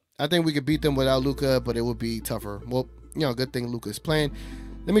 I think we could beat them without Luka, but it would be tougher. Well, you know, good thing Luka is playing.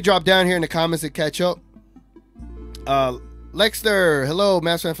 Let me drop down here in the comments and catch up. Lexter, hello,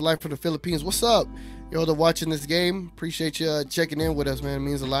 Mavs fan for life from the Philippines. What's up? Y'all that watching this game. Appreciate you checking in with us, man. It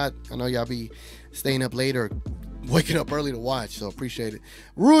means a lot. I know y'all be staying up late or waking up early to watch, so appreciate it.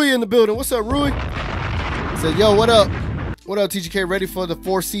 Rui in the building. What's up, Rui? Said, yo, what up? What up, TGK? Ready for the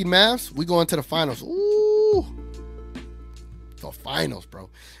 4 seed Mavs? We going to the finals. Ooh. The finals,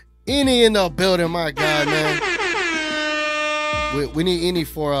 bro. Any in the building, my God, man. We need any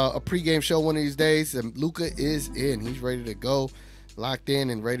for a pregame show one of these days. And Luka is in. He's ready to go, locked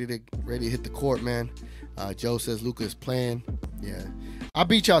in and ready to hit the court, man. Joe says Luka is playing. Yeah, I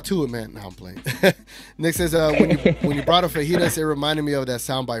beat y'all to it, man. No, I'm playing. Nick says when you brought up fajitas, it reminded me of that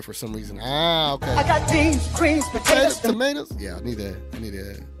soundbite for some reason. Ah, okay. I got beans, greens, potatoes, tomatoes. Yeah, I need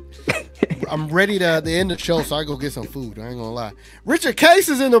that. I'm ready to end the show, so I go get some food. I ain't gonna lie. Richard Case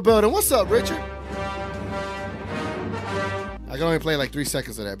is in the building. What's up, Richard? I can only play like 3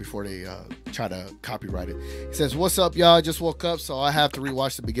 seconds of that before they try to copyright it. He says, what's up, y'all? I just woke up, so I have to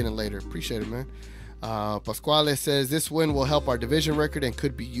rewatch the beginning later. Appreciate it, man. Pasquale says, this win will help our division record and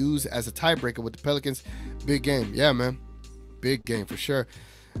could be used as a tiebreaker with the Pelicans. Big game. Yeah, man. Big game for sure.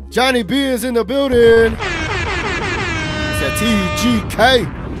 Johnny B is in the building. He said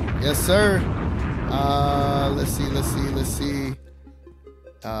TGK. Yes, sir. Let's see.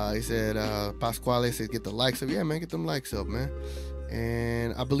 He said, Pasquale says, get the likes up. Yeah, man, get them likes up, man.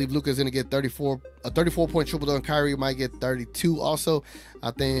 And I believe Luka's going to get a 34-point triple-double, and Kyrie might get 32 also.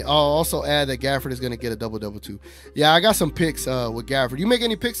 I think I'll also add that Gafford is going to get a double-double too. Yeah, I got some picks with Gafford. You make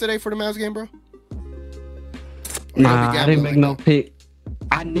any picks today for the Mavs game, bro? Nah, I didn't make no pick.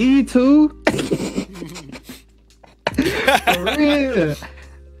 I need to. For real.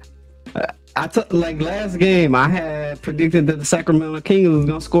 I took like last game. I had predicted that the Sacramento Kings was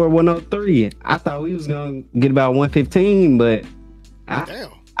gonna score 103. I thought we was gonna get about 115, but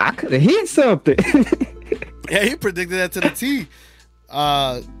I could have hit something. Yeah, he predicted that to the T.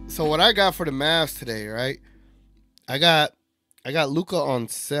 So what I got for the Mavs today, right? I got Luka on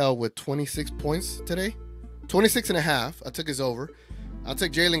sale with 26 points today, 26 and a half. I took his over. I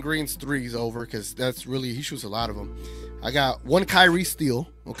took Jalen Green's threes over because that's really, he shoots a lot of them. I got one Kyrie steal.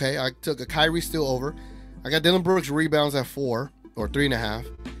 Okay, I took a Kyrie steal over. I got Dylan Brooks rebounds at 4 or 3.5.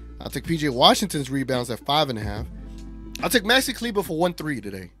 I took PJ Washington's rebounds at 5.5. I took Maxi Kleber for 1 3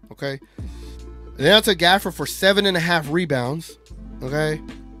 today. Okay, Then I took Gafford for 7.5 rebounds. Okay.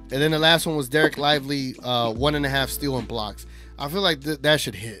 And then the last one was Derek Lively, 1.5 steal and blocks. I feel like that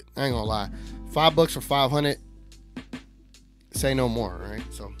should hit. I ain't gonna lie. $5 for 500. Say no more, right?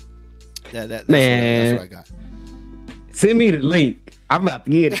 So that's what I got. Send me the link. I'm about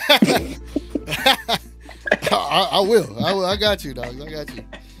to get it. I will. I got you, dog. I got you.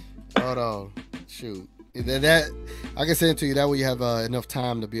 Hold on. Shoot. That I can send it to you. That way you have enough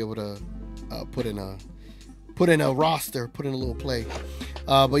time to be able to put in a roster, put in a little play.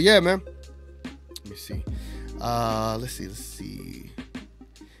 But yeah, man. Let me see. Let's see.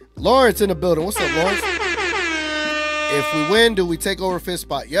 Lawrence in the building. What's up, Lawrence? If we win, do we take over fifth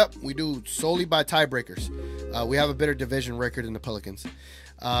spot? Yep, we do, solely by tiebreakers. We have a better division record than the Pelicans.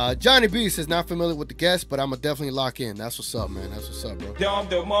 Johnny B says, not familiar with the guest, but I'm going to definitely lock in. That's what's up, man. That's what's up,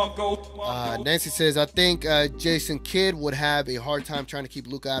 bro. Nancy says, I think Jason Kidd would have a hard time trying to keep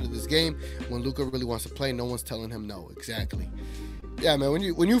Luka out of this game. When Luka really wants to play, no one's telling him no. Exactly. Yeah, man, when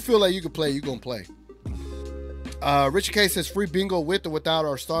you feel like you can play, you're going to play. Richard K says, free bingo with or without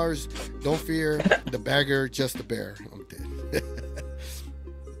our stars. Don't fear the bagger, just the bear. I'm dead.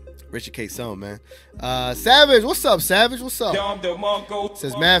 Richard K. Son, man. Savage, what's up, Savage? What's up?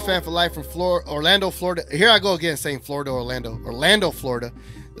 Says, Mad fan for life from Orlando, Florida. Here I go again saying Florida, Orlando, Florida.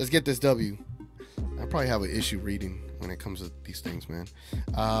 Let's get this W. I probably have an issue reading when it comes to these things, man.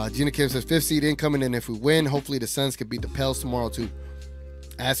 Gina Kim says, 5th seed incoming, and if we win, hopefully the Suns can beat the Pels tomorrow, too.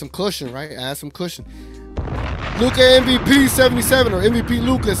 Add some cushion, right? Add some cushion. Luka MVP 77 or MVP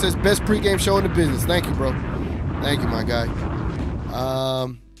Luka says, best pregame show in the business. Thank you, bro. Thank you, my guy.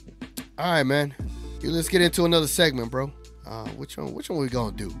 All right, man. Let's get into another segment, bro. Which one we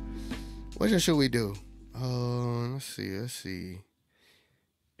gonna do? Which one should we do? Let's see.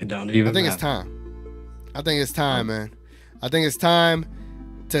 It don't even I think it's time, man. I think it's time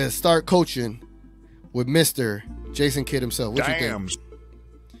to start coaching with Mr. Jason Kidd himself. What you think?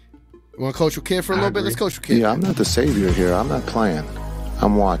 You want to coach your kid for a little bit? Let's coach your kid. Yeah, I'm not the savior here. I'm not playing.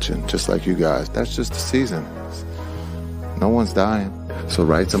 I'm watching, just like you guys. That's just the season. No one's dying. So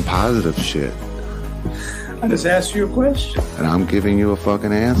write some positive shit. I just asked you a question. And I'm giving you a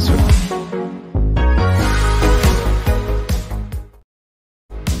fucking answer.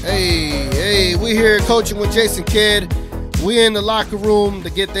 Hey, we here coaching with Jason Kidd. We in the locker room to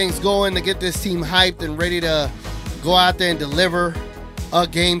get things going, to get this team hyped and ready to go out there and deliver a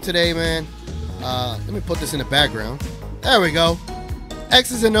game today, man. Let me put this in the background. There we go.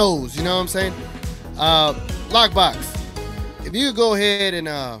 X's and O's, you know what I'm saying? Lockbox, if you could go ahead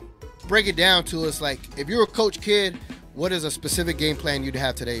and break it down to us, like if you're a Coach Kidd, what is a specific game plan you'd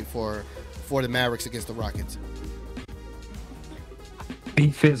have today for the Mavericks against the Rockets?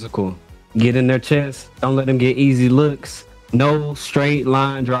 Be physical. Get in their chest. Don't let them get easy looks. No straight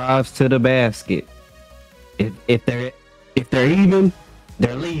line drives to the basket. If they're even,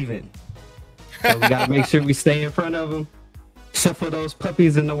 they're leaving. So we gotta make sure we stay in front of them. Shuffle those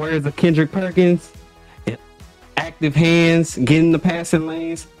puppies, in the words of Kendrick Perkins. Active hands, get in the passing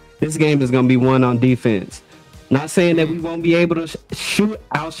lanes. This game is gonna be won on defense. Not saying that we won't be able to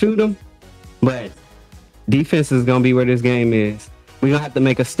outshoot them, but defense is gonna be where this game is. We're gonna have to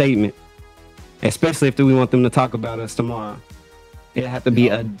make a statement, especially if we want them to talk about us tomorrow. It'll have to be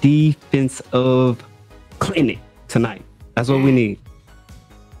a defensive clinic tonight. That's what we need.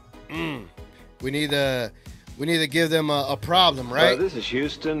 We need to give them a problem, right? This is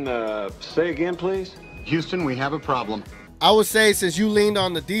Houston. Say again, please. Houston, we have a problem. I would say, since you leaned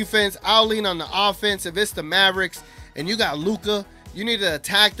on the defense, I'll lean on the offense. If it's the Mavericks and you got Luka, you need to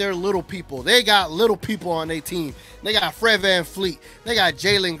attack their little people. They got little people on their team. They got Fred VanVleet. They got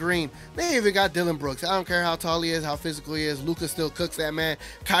Jalen Green. They even got Dylan Brooks. I don't care how tall he is, how physical he is. Luka still cooks that man.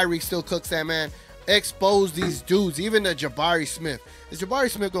 Kyrie still cooks that man. Expose these dudes, even the Jabari Smith. Is Jabari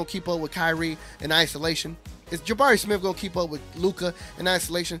Smith going to keep up with Kyrie in isolation? Is Jabari Smith going to keep up with Luka in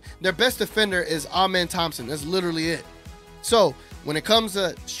isolation? Their best defender is Amen Thompson. That's literally it. So when it comes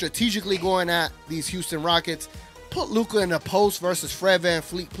to strategically going at these Houston Rockets, put Luka in a post versus Fred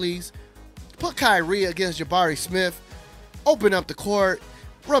VanVleet, please. Put Kyrie against Jabari Smith. Open up the court.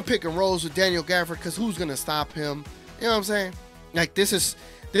 Run pick and rolls with Daniel Gafford, because who's going to stop him? You know what I'm saying? Like, this is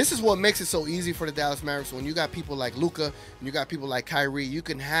what makes it so easy for the Dallas Mavericks. When you got people like Luka and you got people like Kyrie, you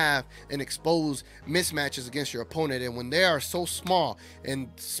can have and expose mismatches against your opponent. And when they are so small in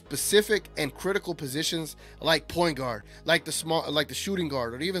specific and critical positions, like point guard, like the shooting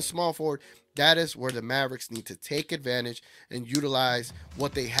guard, or even small forward, that is where the Mavericks need to take advantage and utilize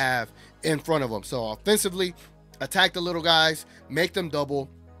what they have in front of them. So offensively, attack the little guys, make them double,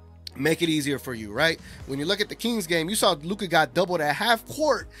 make it easier for you, right? When you look at the Kings game, you saw Luka got doubled at half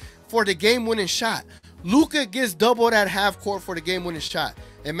court for the game-winning shot. Luka gets doubled at half court for the game-winning shot.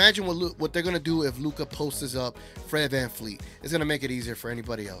 Imagine what they're going to do if Luka posts up Fred VanVleet. It's going to make it easier for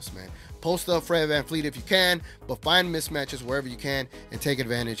anybody else, man. Post up Fred VanVleet if you can, but find mismatches wherever you can and take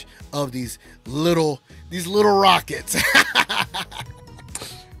advantage of these little rockets.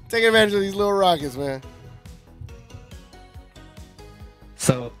 Take advantage of these little rockets, man.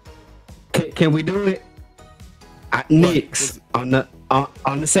 So, can we do it? Knicks on the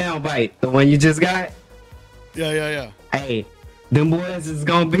sound bite, the one you just got. Yeah. Hey, them boys is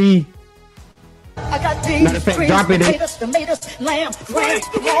gonna be. I got beans, greens, potatoes, tomatoes, lamb, ram,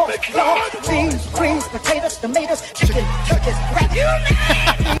 raw, beans, greens, potatoes, tomatoes, chicken, turkeys, rat.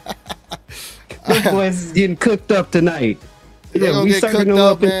 Them boys is getting cooked up tonight. They're gonna get cooked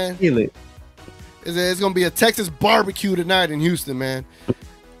up, man. It. It's gonna be a Texas barbecue tonight in Houston, man.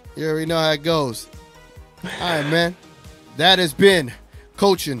 You already know how it goes. All right, man. That has been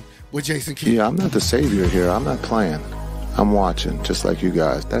Coaching with Jason Kidd. Yeah, I'm not the savior here. I'm not playing. I'm watching, just like you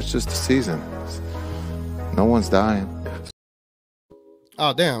guys. That's just the season. No one's dying.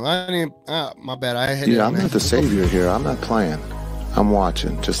 Oh, damn. I didn't. My bad. I had. Yeah, I'm not the savior here. I'm not playing. I'm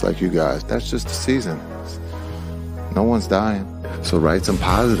watching, just like you guys. That's just the season. No one's dying. So write some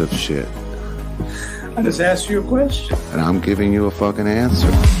positive shit. I just asked you a question. And I'm giving you a fucking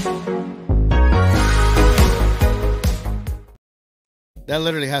answer. That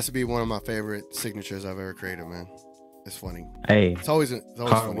literally has to be one of my favorite signatures I've ever created, man. It's funny. Hey, it's always hard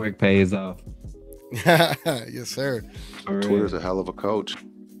funny. Work pays off. Yes, sir. Twitter's a hell of a coach.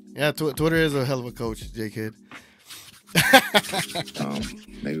 Yeah, Twitter is a hell of a coach, J-Kid.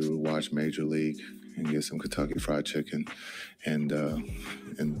 Maybe we'll watch Major League and get some Kentucky Fried Chicken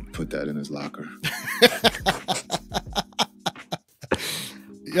and put that in his locker.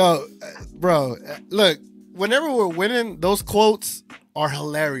 Yo, bro, look, whenever we're winning, those quotes are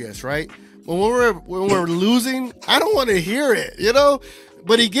hilarious, right? When we're losing, I don't want to hear it, you know?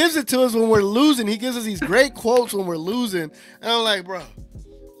 But he gives it to us when we're losing. He gives us these great quotes when we're losing. And I'm like, bro, I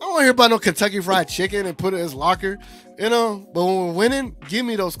don't want to hear about no Kentucky Fried Chicken and put it in his locker, you know? But when we're winning, give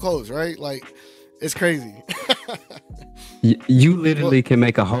me those quotes, right? Like, it's crazy. You literally can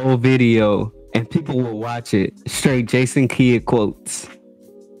make a whole video and people will watch it. Straight Jason Kidd quotes.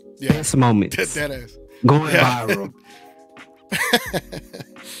 Yeah. Best moments. That ass. Going viral.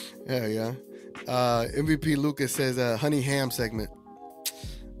 Yeah. MVP Lucas says honey ham segment.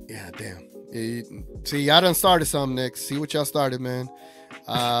 Yeah, damn. See, y'all done started something, Nick. See what y'all started, man.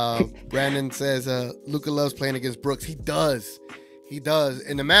 Brandon says Luka loves playing against Brooks. He does.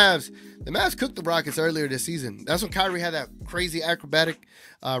 And the Mavs cooked the Rockets earlier this season. That's when Kyrie had that crazy acrobatic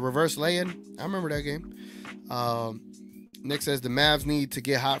reverse lay-in. I remember that game. Nick says the Mavs need to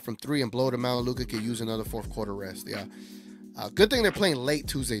get hot from 3 and blow them out. Luka could use another fourth quarter rest. Yeah. Good thing they're playing late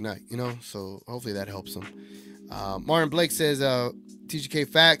Tuesday night, you know, so hopefully that helps them. Martin Blake says TGK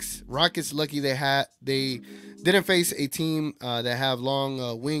facts. Rockets lucky they didn't face a team that have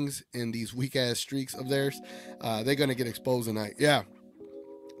long wings in these weak ass streaks of theirs. They're gonna get exposed tonight. Yeah,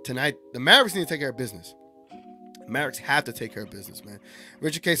 tonight the Mavericks need to take care of business. Mavericks have to take care of business, man.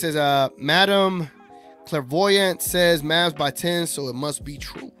 Richard K says Madam Clairvoyant says Mavs by 10, so it must be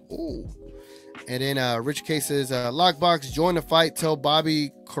true. Ooh. And then Richard K says Lockbox join the fight. Tell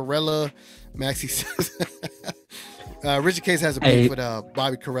Bobby Corella. Maxie says Richard Case has a beef with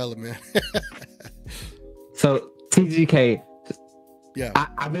Bobby Corella, man. So TGK, yeah,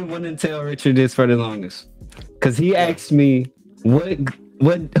 I've been wanting to tell Richard this for the longest, because he asked me who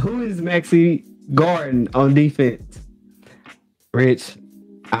is Maxie guarding on defense. Rich,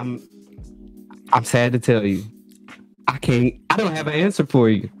 I'm sad to tell you, I don't have an answer for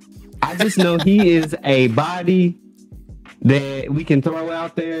you. I just know he is a body that we can throw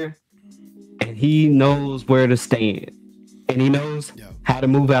out there, and he knows where to stand, and he knows how to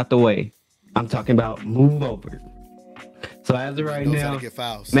move out the way. I'm talking about move over. So as of right now,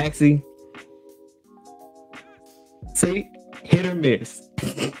 Maxie, see, hit or miss.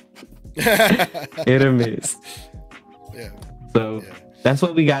 Hit or miss. Yeah. So that's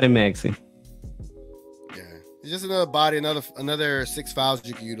what we got in Maxie. Just another body, another 6 fouls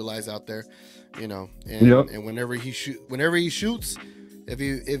you can utilize out there, you know. And whenever he shoots,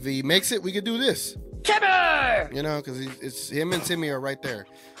 if he makes it, we could do this. Timmy! You know, because it's him and Timmy are right there.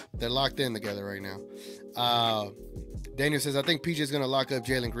 They're locked in together right now. Daniel says, I think PJ is gonna lock up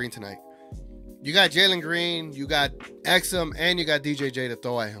Jalen Green tonight. You got Jalen Green, you got Exum, and you got DJJ to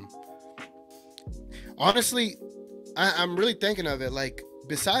throw at him. Honestly, I'm really thinking of it like,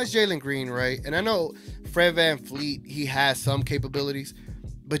 besides Jalen Green, right? And I know Fred VanVleet, he has some capabilities,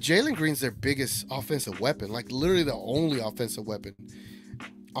 but Jalen Green's their biggest offensive weapon, like literally the only offensive weapon.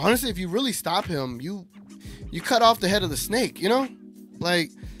 honestly, if you really stop him, you cut off the head of the snake, you know?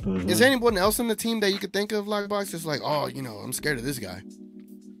 Like, is there anyone else in the team that you could think of, Lockbox? It's like, oh, you know, I'm scared of this guy.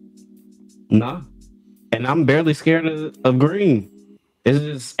 No. And I'm barely scared of Green. It's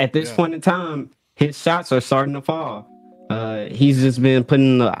just, at this point in time, his shots are starting to fall. He's just been put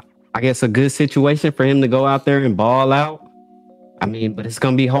in, I guess, a good situation for him to go out there and ball out. I mean, but it's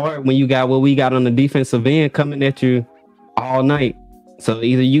going to be hard when you got what we got on the defensive end coming at you all night. So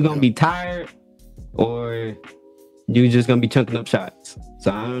either you're going to be tired or you just going to be chunking up shots.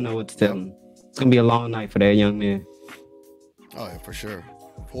 So I don't know what to tell him. It's going to be a long night for that young man. Oh, yeah, for sure.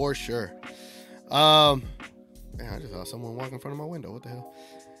 For sure. Man, I just saw someone walk in front of my window. What the hell?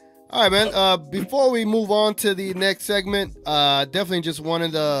 All right, man. Before we move on to the next segment, definitely just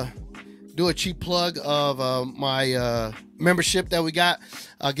wanted to do a cheap plug of my membership that we got.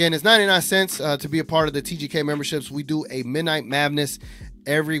 Again, it's 99 cents to be a part of the TGK memberships. We do a Midnight Madness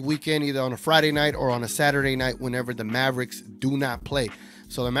every weekend, either on a Friday night or on a Saturday night whenever the Mavericks do not play.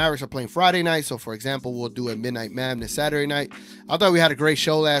 So the Mavericks are playing Friday night. So, for example, we'll do a Midnight Madness Saturday night. I thought we had a great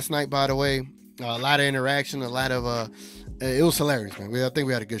show last night, by the way. A lot of interaction, a lot of it was hilarious, man. I think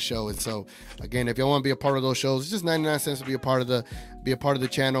we had a good show. And so, again, if y'all want to be a part of those shows, it's just 99 cents to be a part of the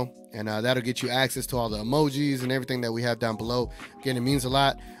channel, and that'll get you access to all the emojis and everything that we have down below. Again, it means a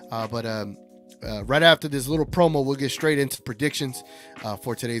lot. But right after this little promo, we'll get straight into predictions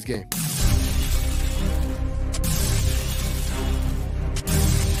for today's game.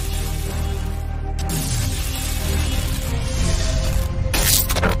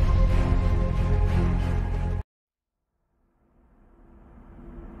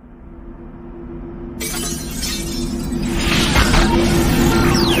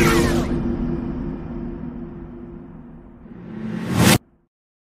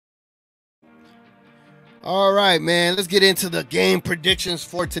 All right, man. Let's get into the game predictions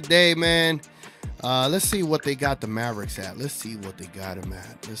for today, man. Let's see what they got the Mavericks at. Let's see what they got them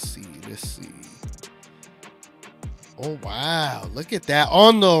at. Let's see. Oh, wow. Look at that.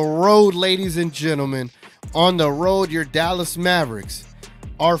 On the road, ladies and gentlemen. On the road, your Dallas Mavericks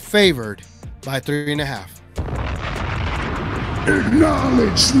are favored by 3.5.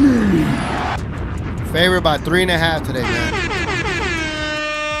 Acknowledge me. Favored by 3.5 today, man.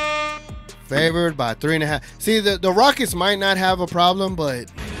 Favored by 3.5. See, the Rockets might not have a problem, but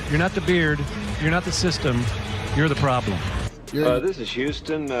you're not the beard, you're not the system, you're the problem. This is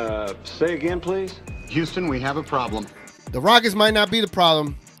Houston. Say again, please. Houston, we have a problem. The Rockets might not be the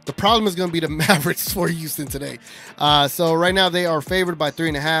problem. The problem is going to be the Mavericks for Houston today. So right now they are favored by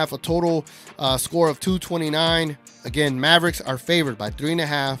 3.5. A total score of 229. Again, Mavericks are favored by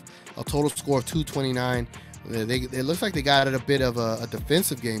 3.5. A total score of 229. It looks like they got it a bit of a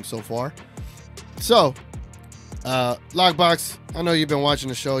defensive game so far. So, Lockbox, I know you've been watching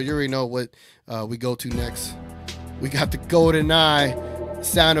the show. You already know what we go to next. We got the Golden Eye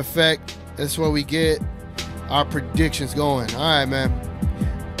sound effect. That's where we get our predictions going. All right, man.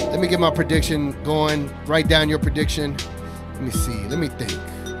 Let me get my prediction going. Write down your prediction. Let me see. Let me think.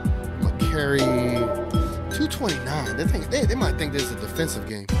 I'm going to carry 229. They might think this is a defensive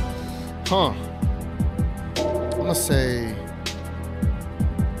game. Huh. I'm going to say,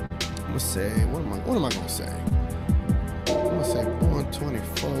 what am I going to say? I'm going to say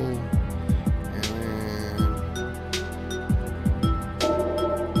 124. And then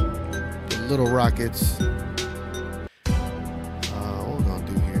the Little Rockets. What we going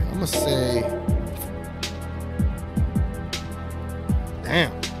to do here? I'm going to say,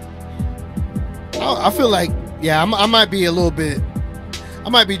 damn. I feel like, yeah, I might be a little bit, I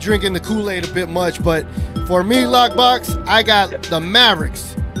might be drinking the Kool-Aid a bit much, but for me, Lockbox, I got the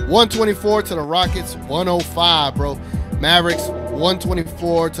Mavericks 124 to the Rockets 105, bro. Mavericks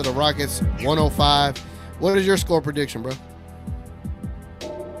 124 to the Rockets 105. What is your score prediction, bro?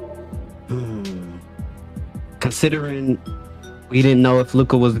 Considering we didn't know if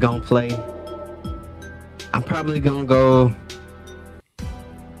Luka was gonna play, I'm probably gonna go.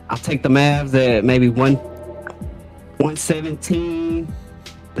 I'll take the Mavs at maybe 117.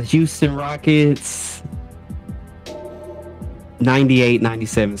 The Houston Rockets 98,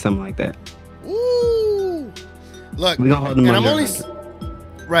 97, something like that. Ooh. Look, we gonna hold them and under I'm only 100.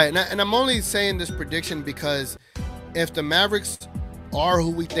 right, and I'm only saying this prediction because if the Mavericks are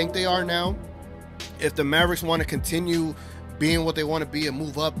who we think they are now, if the Mavericks want to continue being what they want to be and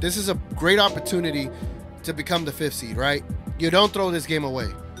move up, this is a great opportunity to become the 5th seed, right? You don't throw this game away.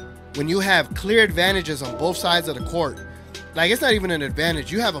 When you have clear advantages on both sides of the court, like it's not even an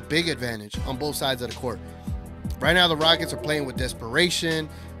advantage, you have a big advantage on both sides of the court. Right now, the Rockets are playing with desperation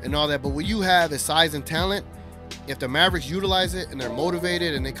and all that, but what you have is size and talent. if the Mavericks utilize it and they're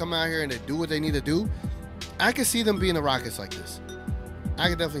motivated and they come out here and they do what they need to do, I can see them being the Rockets like this. I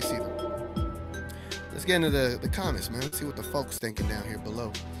can definitely see them. Let's get into the comments, man. Let's see what the folks thinking down here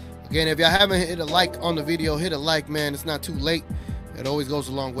below. Again, if y'all haven't hit a like on the video, hit a like, man. It's not too late. It always goes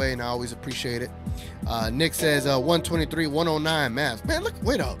a long way, and I always appreciate it. Nick says 123, 109 Mavs. Man, look,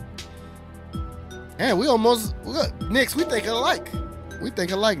 wait up. Man, we almost, Knicks, we think alike. We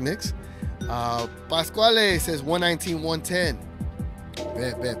think alike, Knicks. Pasquale says 119, 110.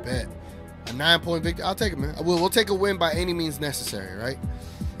 Bet. A 9-point victory. I'll take it, man. We'll take a win by any means necessary, right?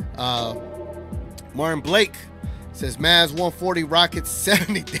 Martin Blake says Mavs 140, Rockets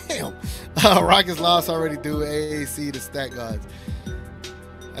 70. Damn. Rockets lost already due to AAC to stat gods.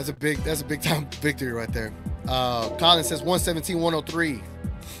 That's a big time victory right there. Colin says 117, 103.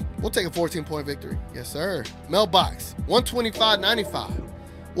 We'll take a 14-point victory. Yes, sir. Mailbox 125, 95.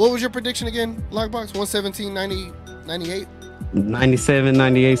 What was your prediction again, Lockbox? 117, 90, 98? 97,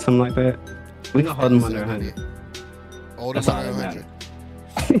 98, something like that. We gonna hold them under 100. Hold them under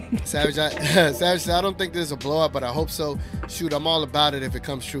 100. Savage said, I don't think this is a blowout, but I hope so. Shoot, I'm all about it if it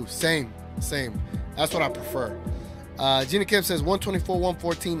comes true. Same. That's what I prefer. Gina Kim says 124,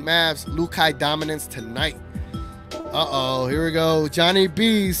 114 Mavs. Luka dominance tonight. Uh-oh, here we go. Johnny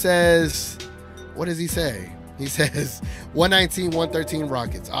B says, what does he say? He says 119, 113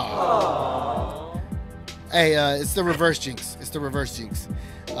 Rockets. Oh. Hey, it's the reverse jinx.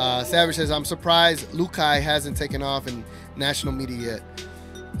 Savage says, I'm surprised Luka hasn't taken off in national media yet.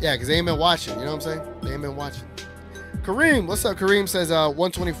 Yeah, because they ain't been watching. You know what I'm saying? They ain't been watching. Kareem, what's up? Kareem says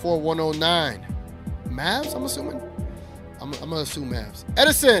 124, 109. Mavs, I'm assuming? I'm going to assume Mavs.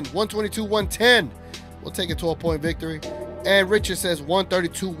 Edison, 122, 110. We'll take a 12-point victory. And Richard says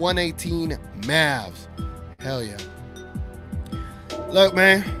 132, 118 Mavs. Hell yeah. Look,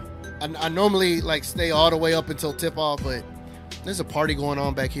 man, I normally like stay all the way up until tip-off, but there's a party going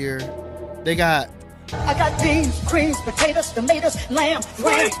on back here. I got beans, creams, potatoes, tomatoes, lamb,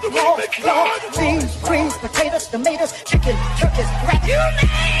 raw, beans, creams, potatoes, tomatoes, chicken, turkeys,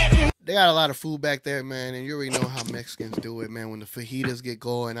 rat. They got a lot of food back there, man, and you already know how Mexicans do it, man. When the fajitas get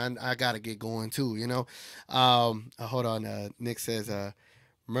going, I gotta get going too, you know. Hold on, Nick says,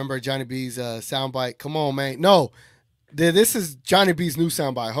 remember Johnny B's soundbite? Come on, man. No, this is Johnny B's new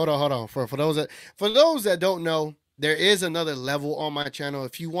soundbite. Hold on. For those that don't know, there is another level on my channel.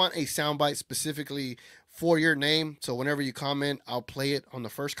 If you want a soundbite specifically for your name, so whenever you comment, I'll play it on the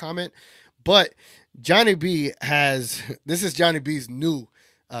first comment. But Johnny B this is Johnny B's new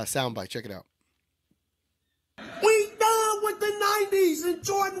soundbite. Check it out. We done with the 90s and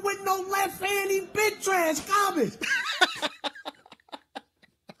Jordan with no left hand, he bit trash garbage.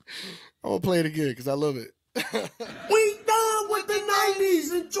 I'm going to play it again because I love it. We done with the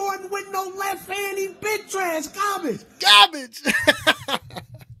 90s and Jordan with no left hand, he bit trash garbage.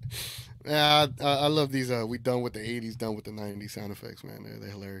 Yeah, I love these. We done with the 80s, done with the 90s sound effects, man. They're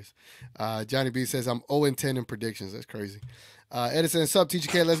hilarious. Johnny B says, I'm 0-10 in predictions. That's crazy. Edison, sup, Teacher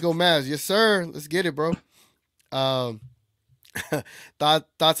K, let's go Mavs. Yes, sir. Let's get it, bro.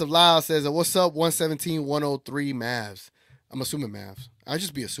 Thoughts of Lyle says, what's up, 117, 103 Mavs. I'm assuming Mavs. I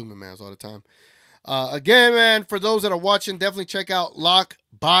just be assuming Mavs all the time. Again, man, for those that are watching, definitely check out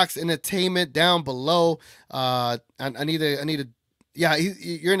Lockbox Entertainment down below. I need to. Yeah,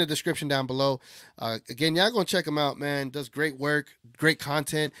 you're in the description down below. Again, y'all gonna check him out, man. Does great work, great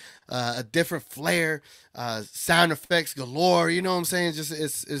content, a different flair, sound effects galore. You know what I'm saying? Just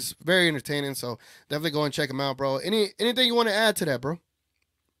it's very entertaining. So definitely go and check him out, bro. Anything you want to add to that, bro?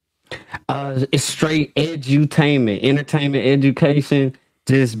 It's straight edutainment, entertainment, education.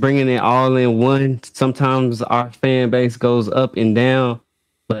 Just bringing it all in one. Sometimes our fan base goes up and down,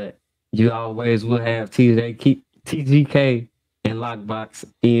 but you always will have TGK. And Lockbox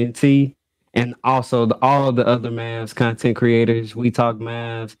ENT, and also all the other Mavs content creators. We talk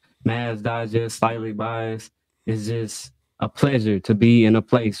Mavs Digest, Slightly Biased. It's just a pleasure to be in a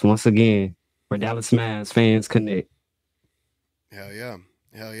place once again where Dallas Mavs fans connect. Hell yeah,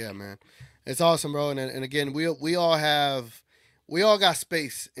 man. It's awesome, bro. And again, we all got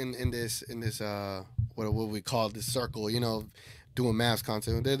space in this what we call this circle, you know, doing Mavs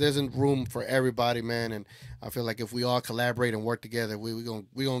content. There isn't room for everybody, man, and I feel like if we all collaborate and work together, we gonna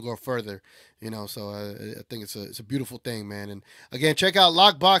go further, you know. So I think it's a beautiful thing, man. And again, check out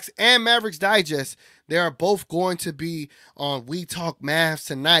Lockbox and Mavericks Digest. They are both going to be on We Talk Mavs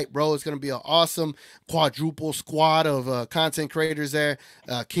tonight, bro. It's gonna be an awesome quadruple squad of content creators there.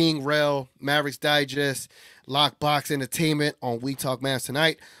 King Rel, Mavericks Digest, Lockbox Entertainment on We Talk Mavs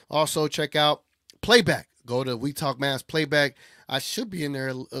tonight. Also check out Playback. Go to We Talk Mavs Playback. I should be in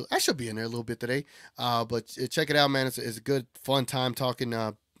there. I should be in there a little bit today. But check it out, man. It's a good, fun time talking.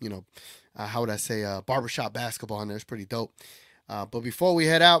 How would I say? Barbershop basketball in there. It's pretty dope. But before we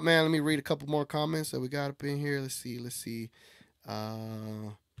head out, man, let me read a couple more comments that we got up in here. Let's see.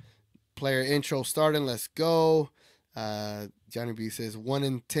 Player intro starting. Let's go. Johnny B says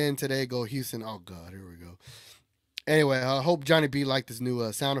 1-10 today. Go Houston. Oh God, here we go. Anyway, I hope Johnny B liked this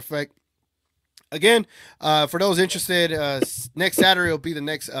new sound effect. Again, for those interested, next Saturday will be the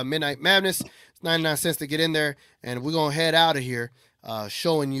next Midnight Madness. It's 99 cents to get in there, and we're gonna head out of here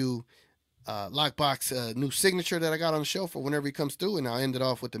showing you Lockbox new signature that I got on the show for whenever he comes through, and I'll end it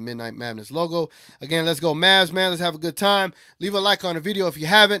off with the Midnight Madness logo. Again, let's go Mavs, man. Let's have a good time. Leave a like on the video if you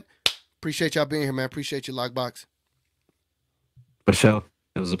haven't. Appreciate y'all being here, man. Appreciate you, Lockbox. For sure.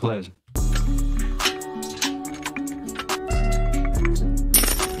 It was a pleasure.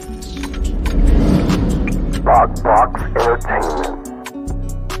 Lockbox Entertainment.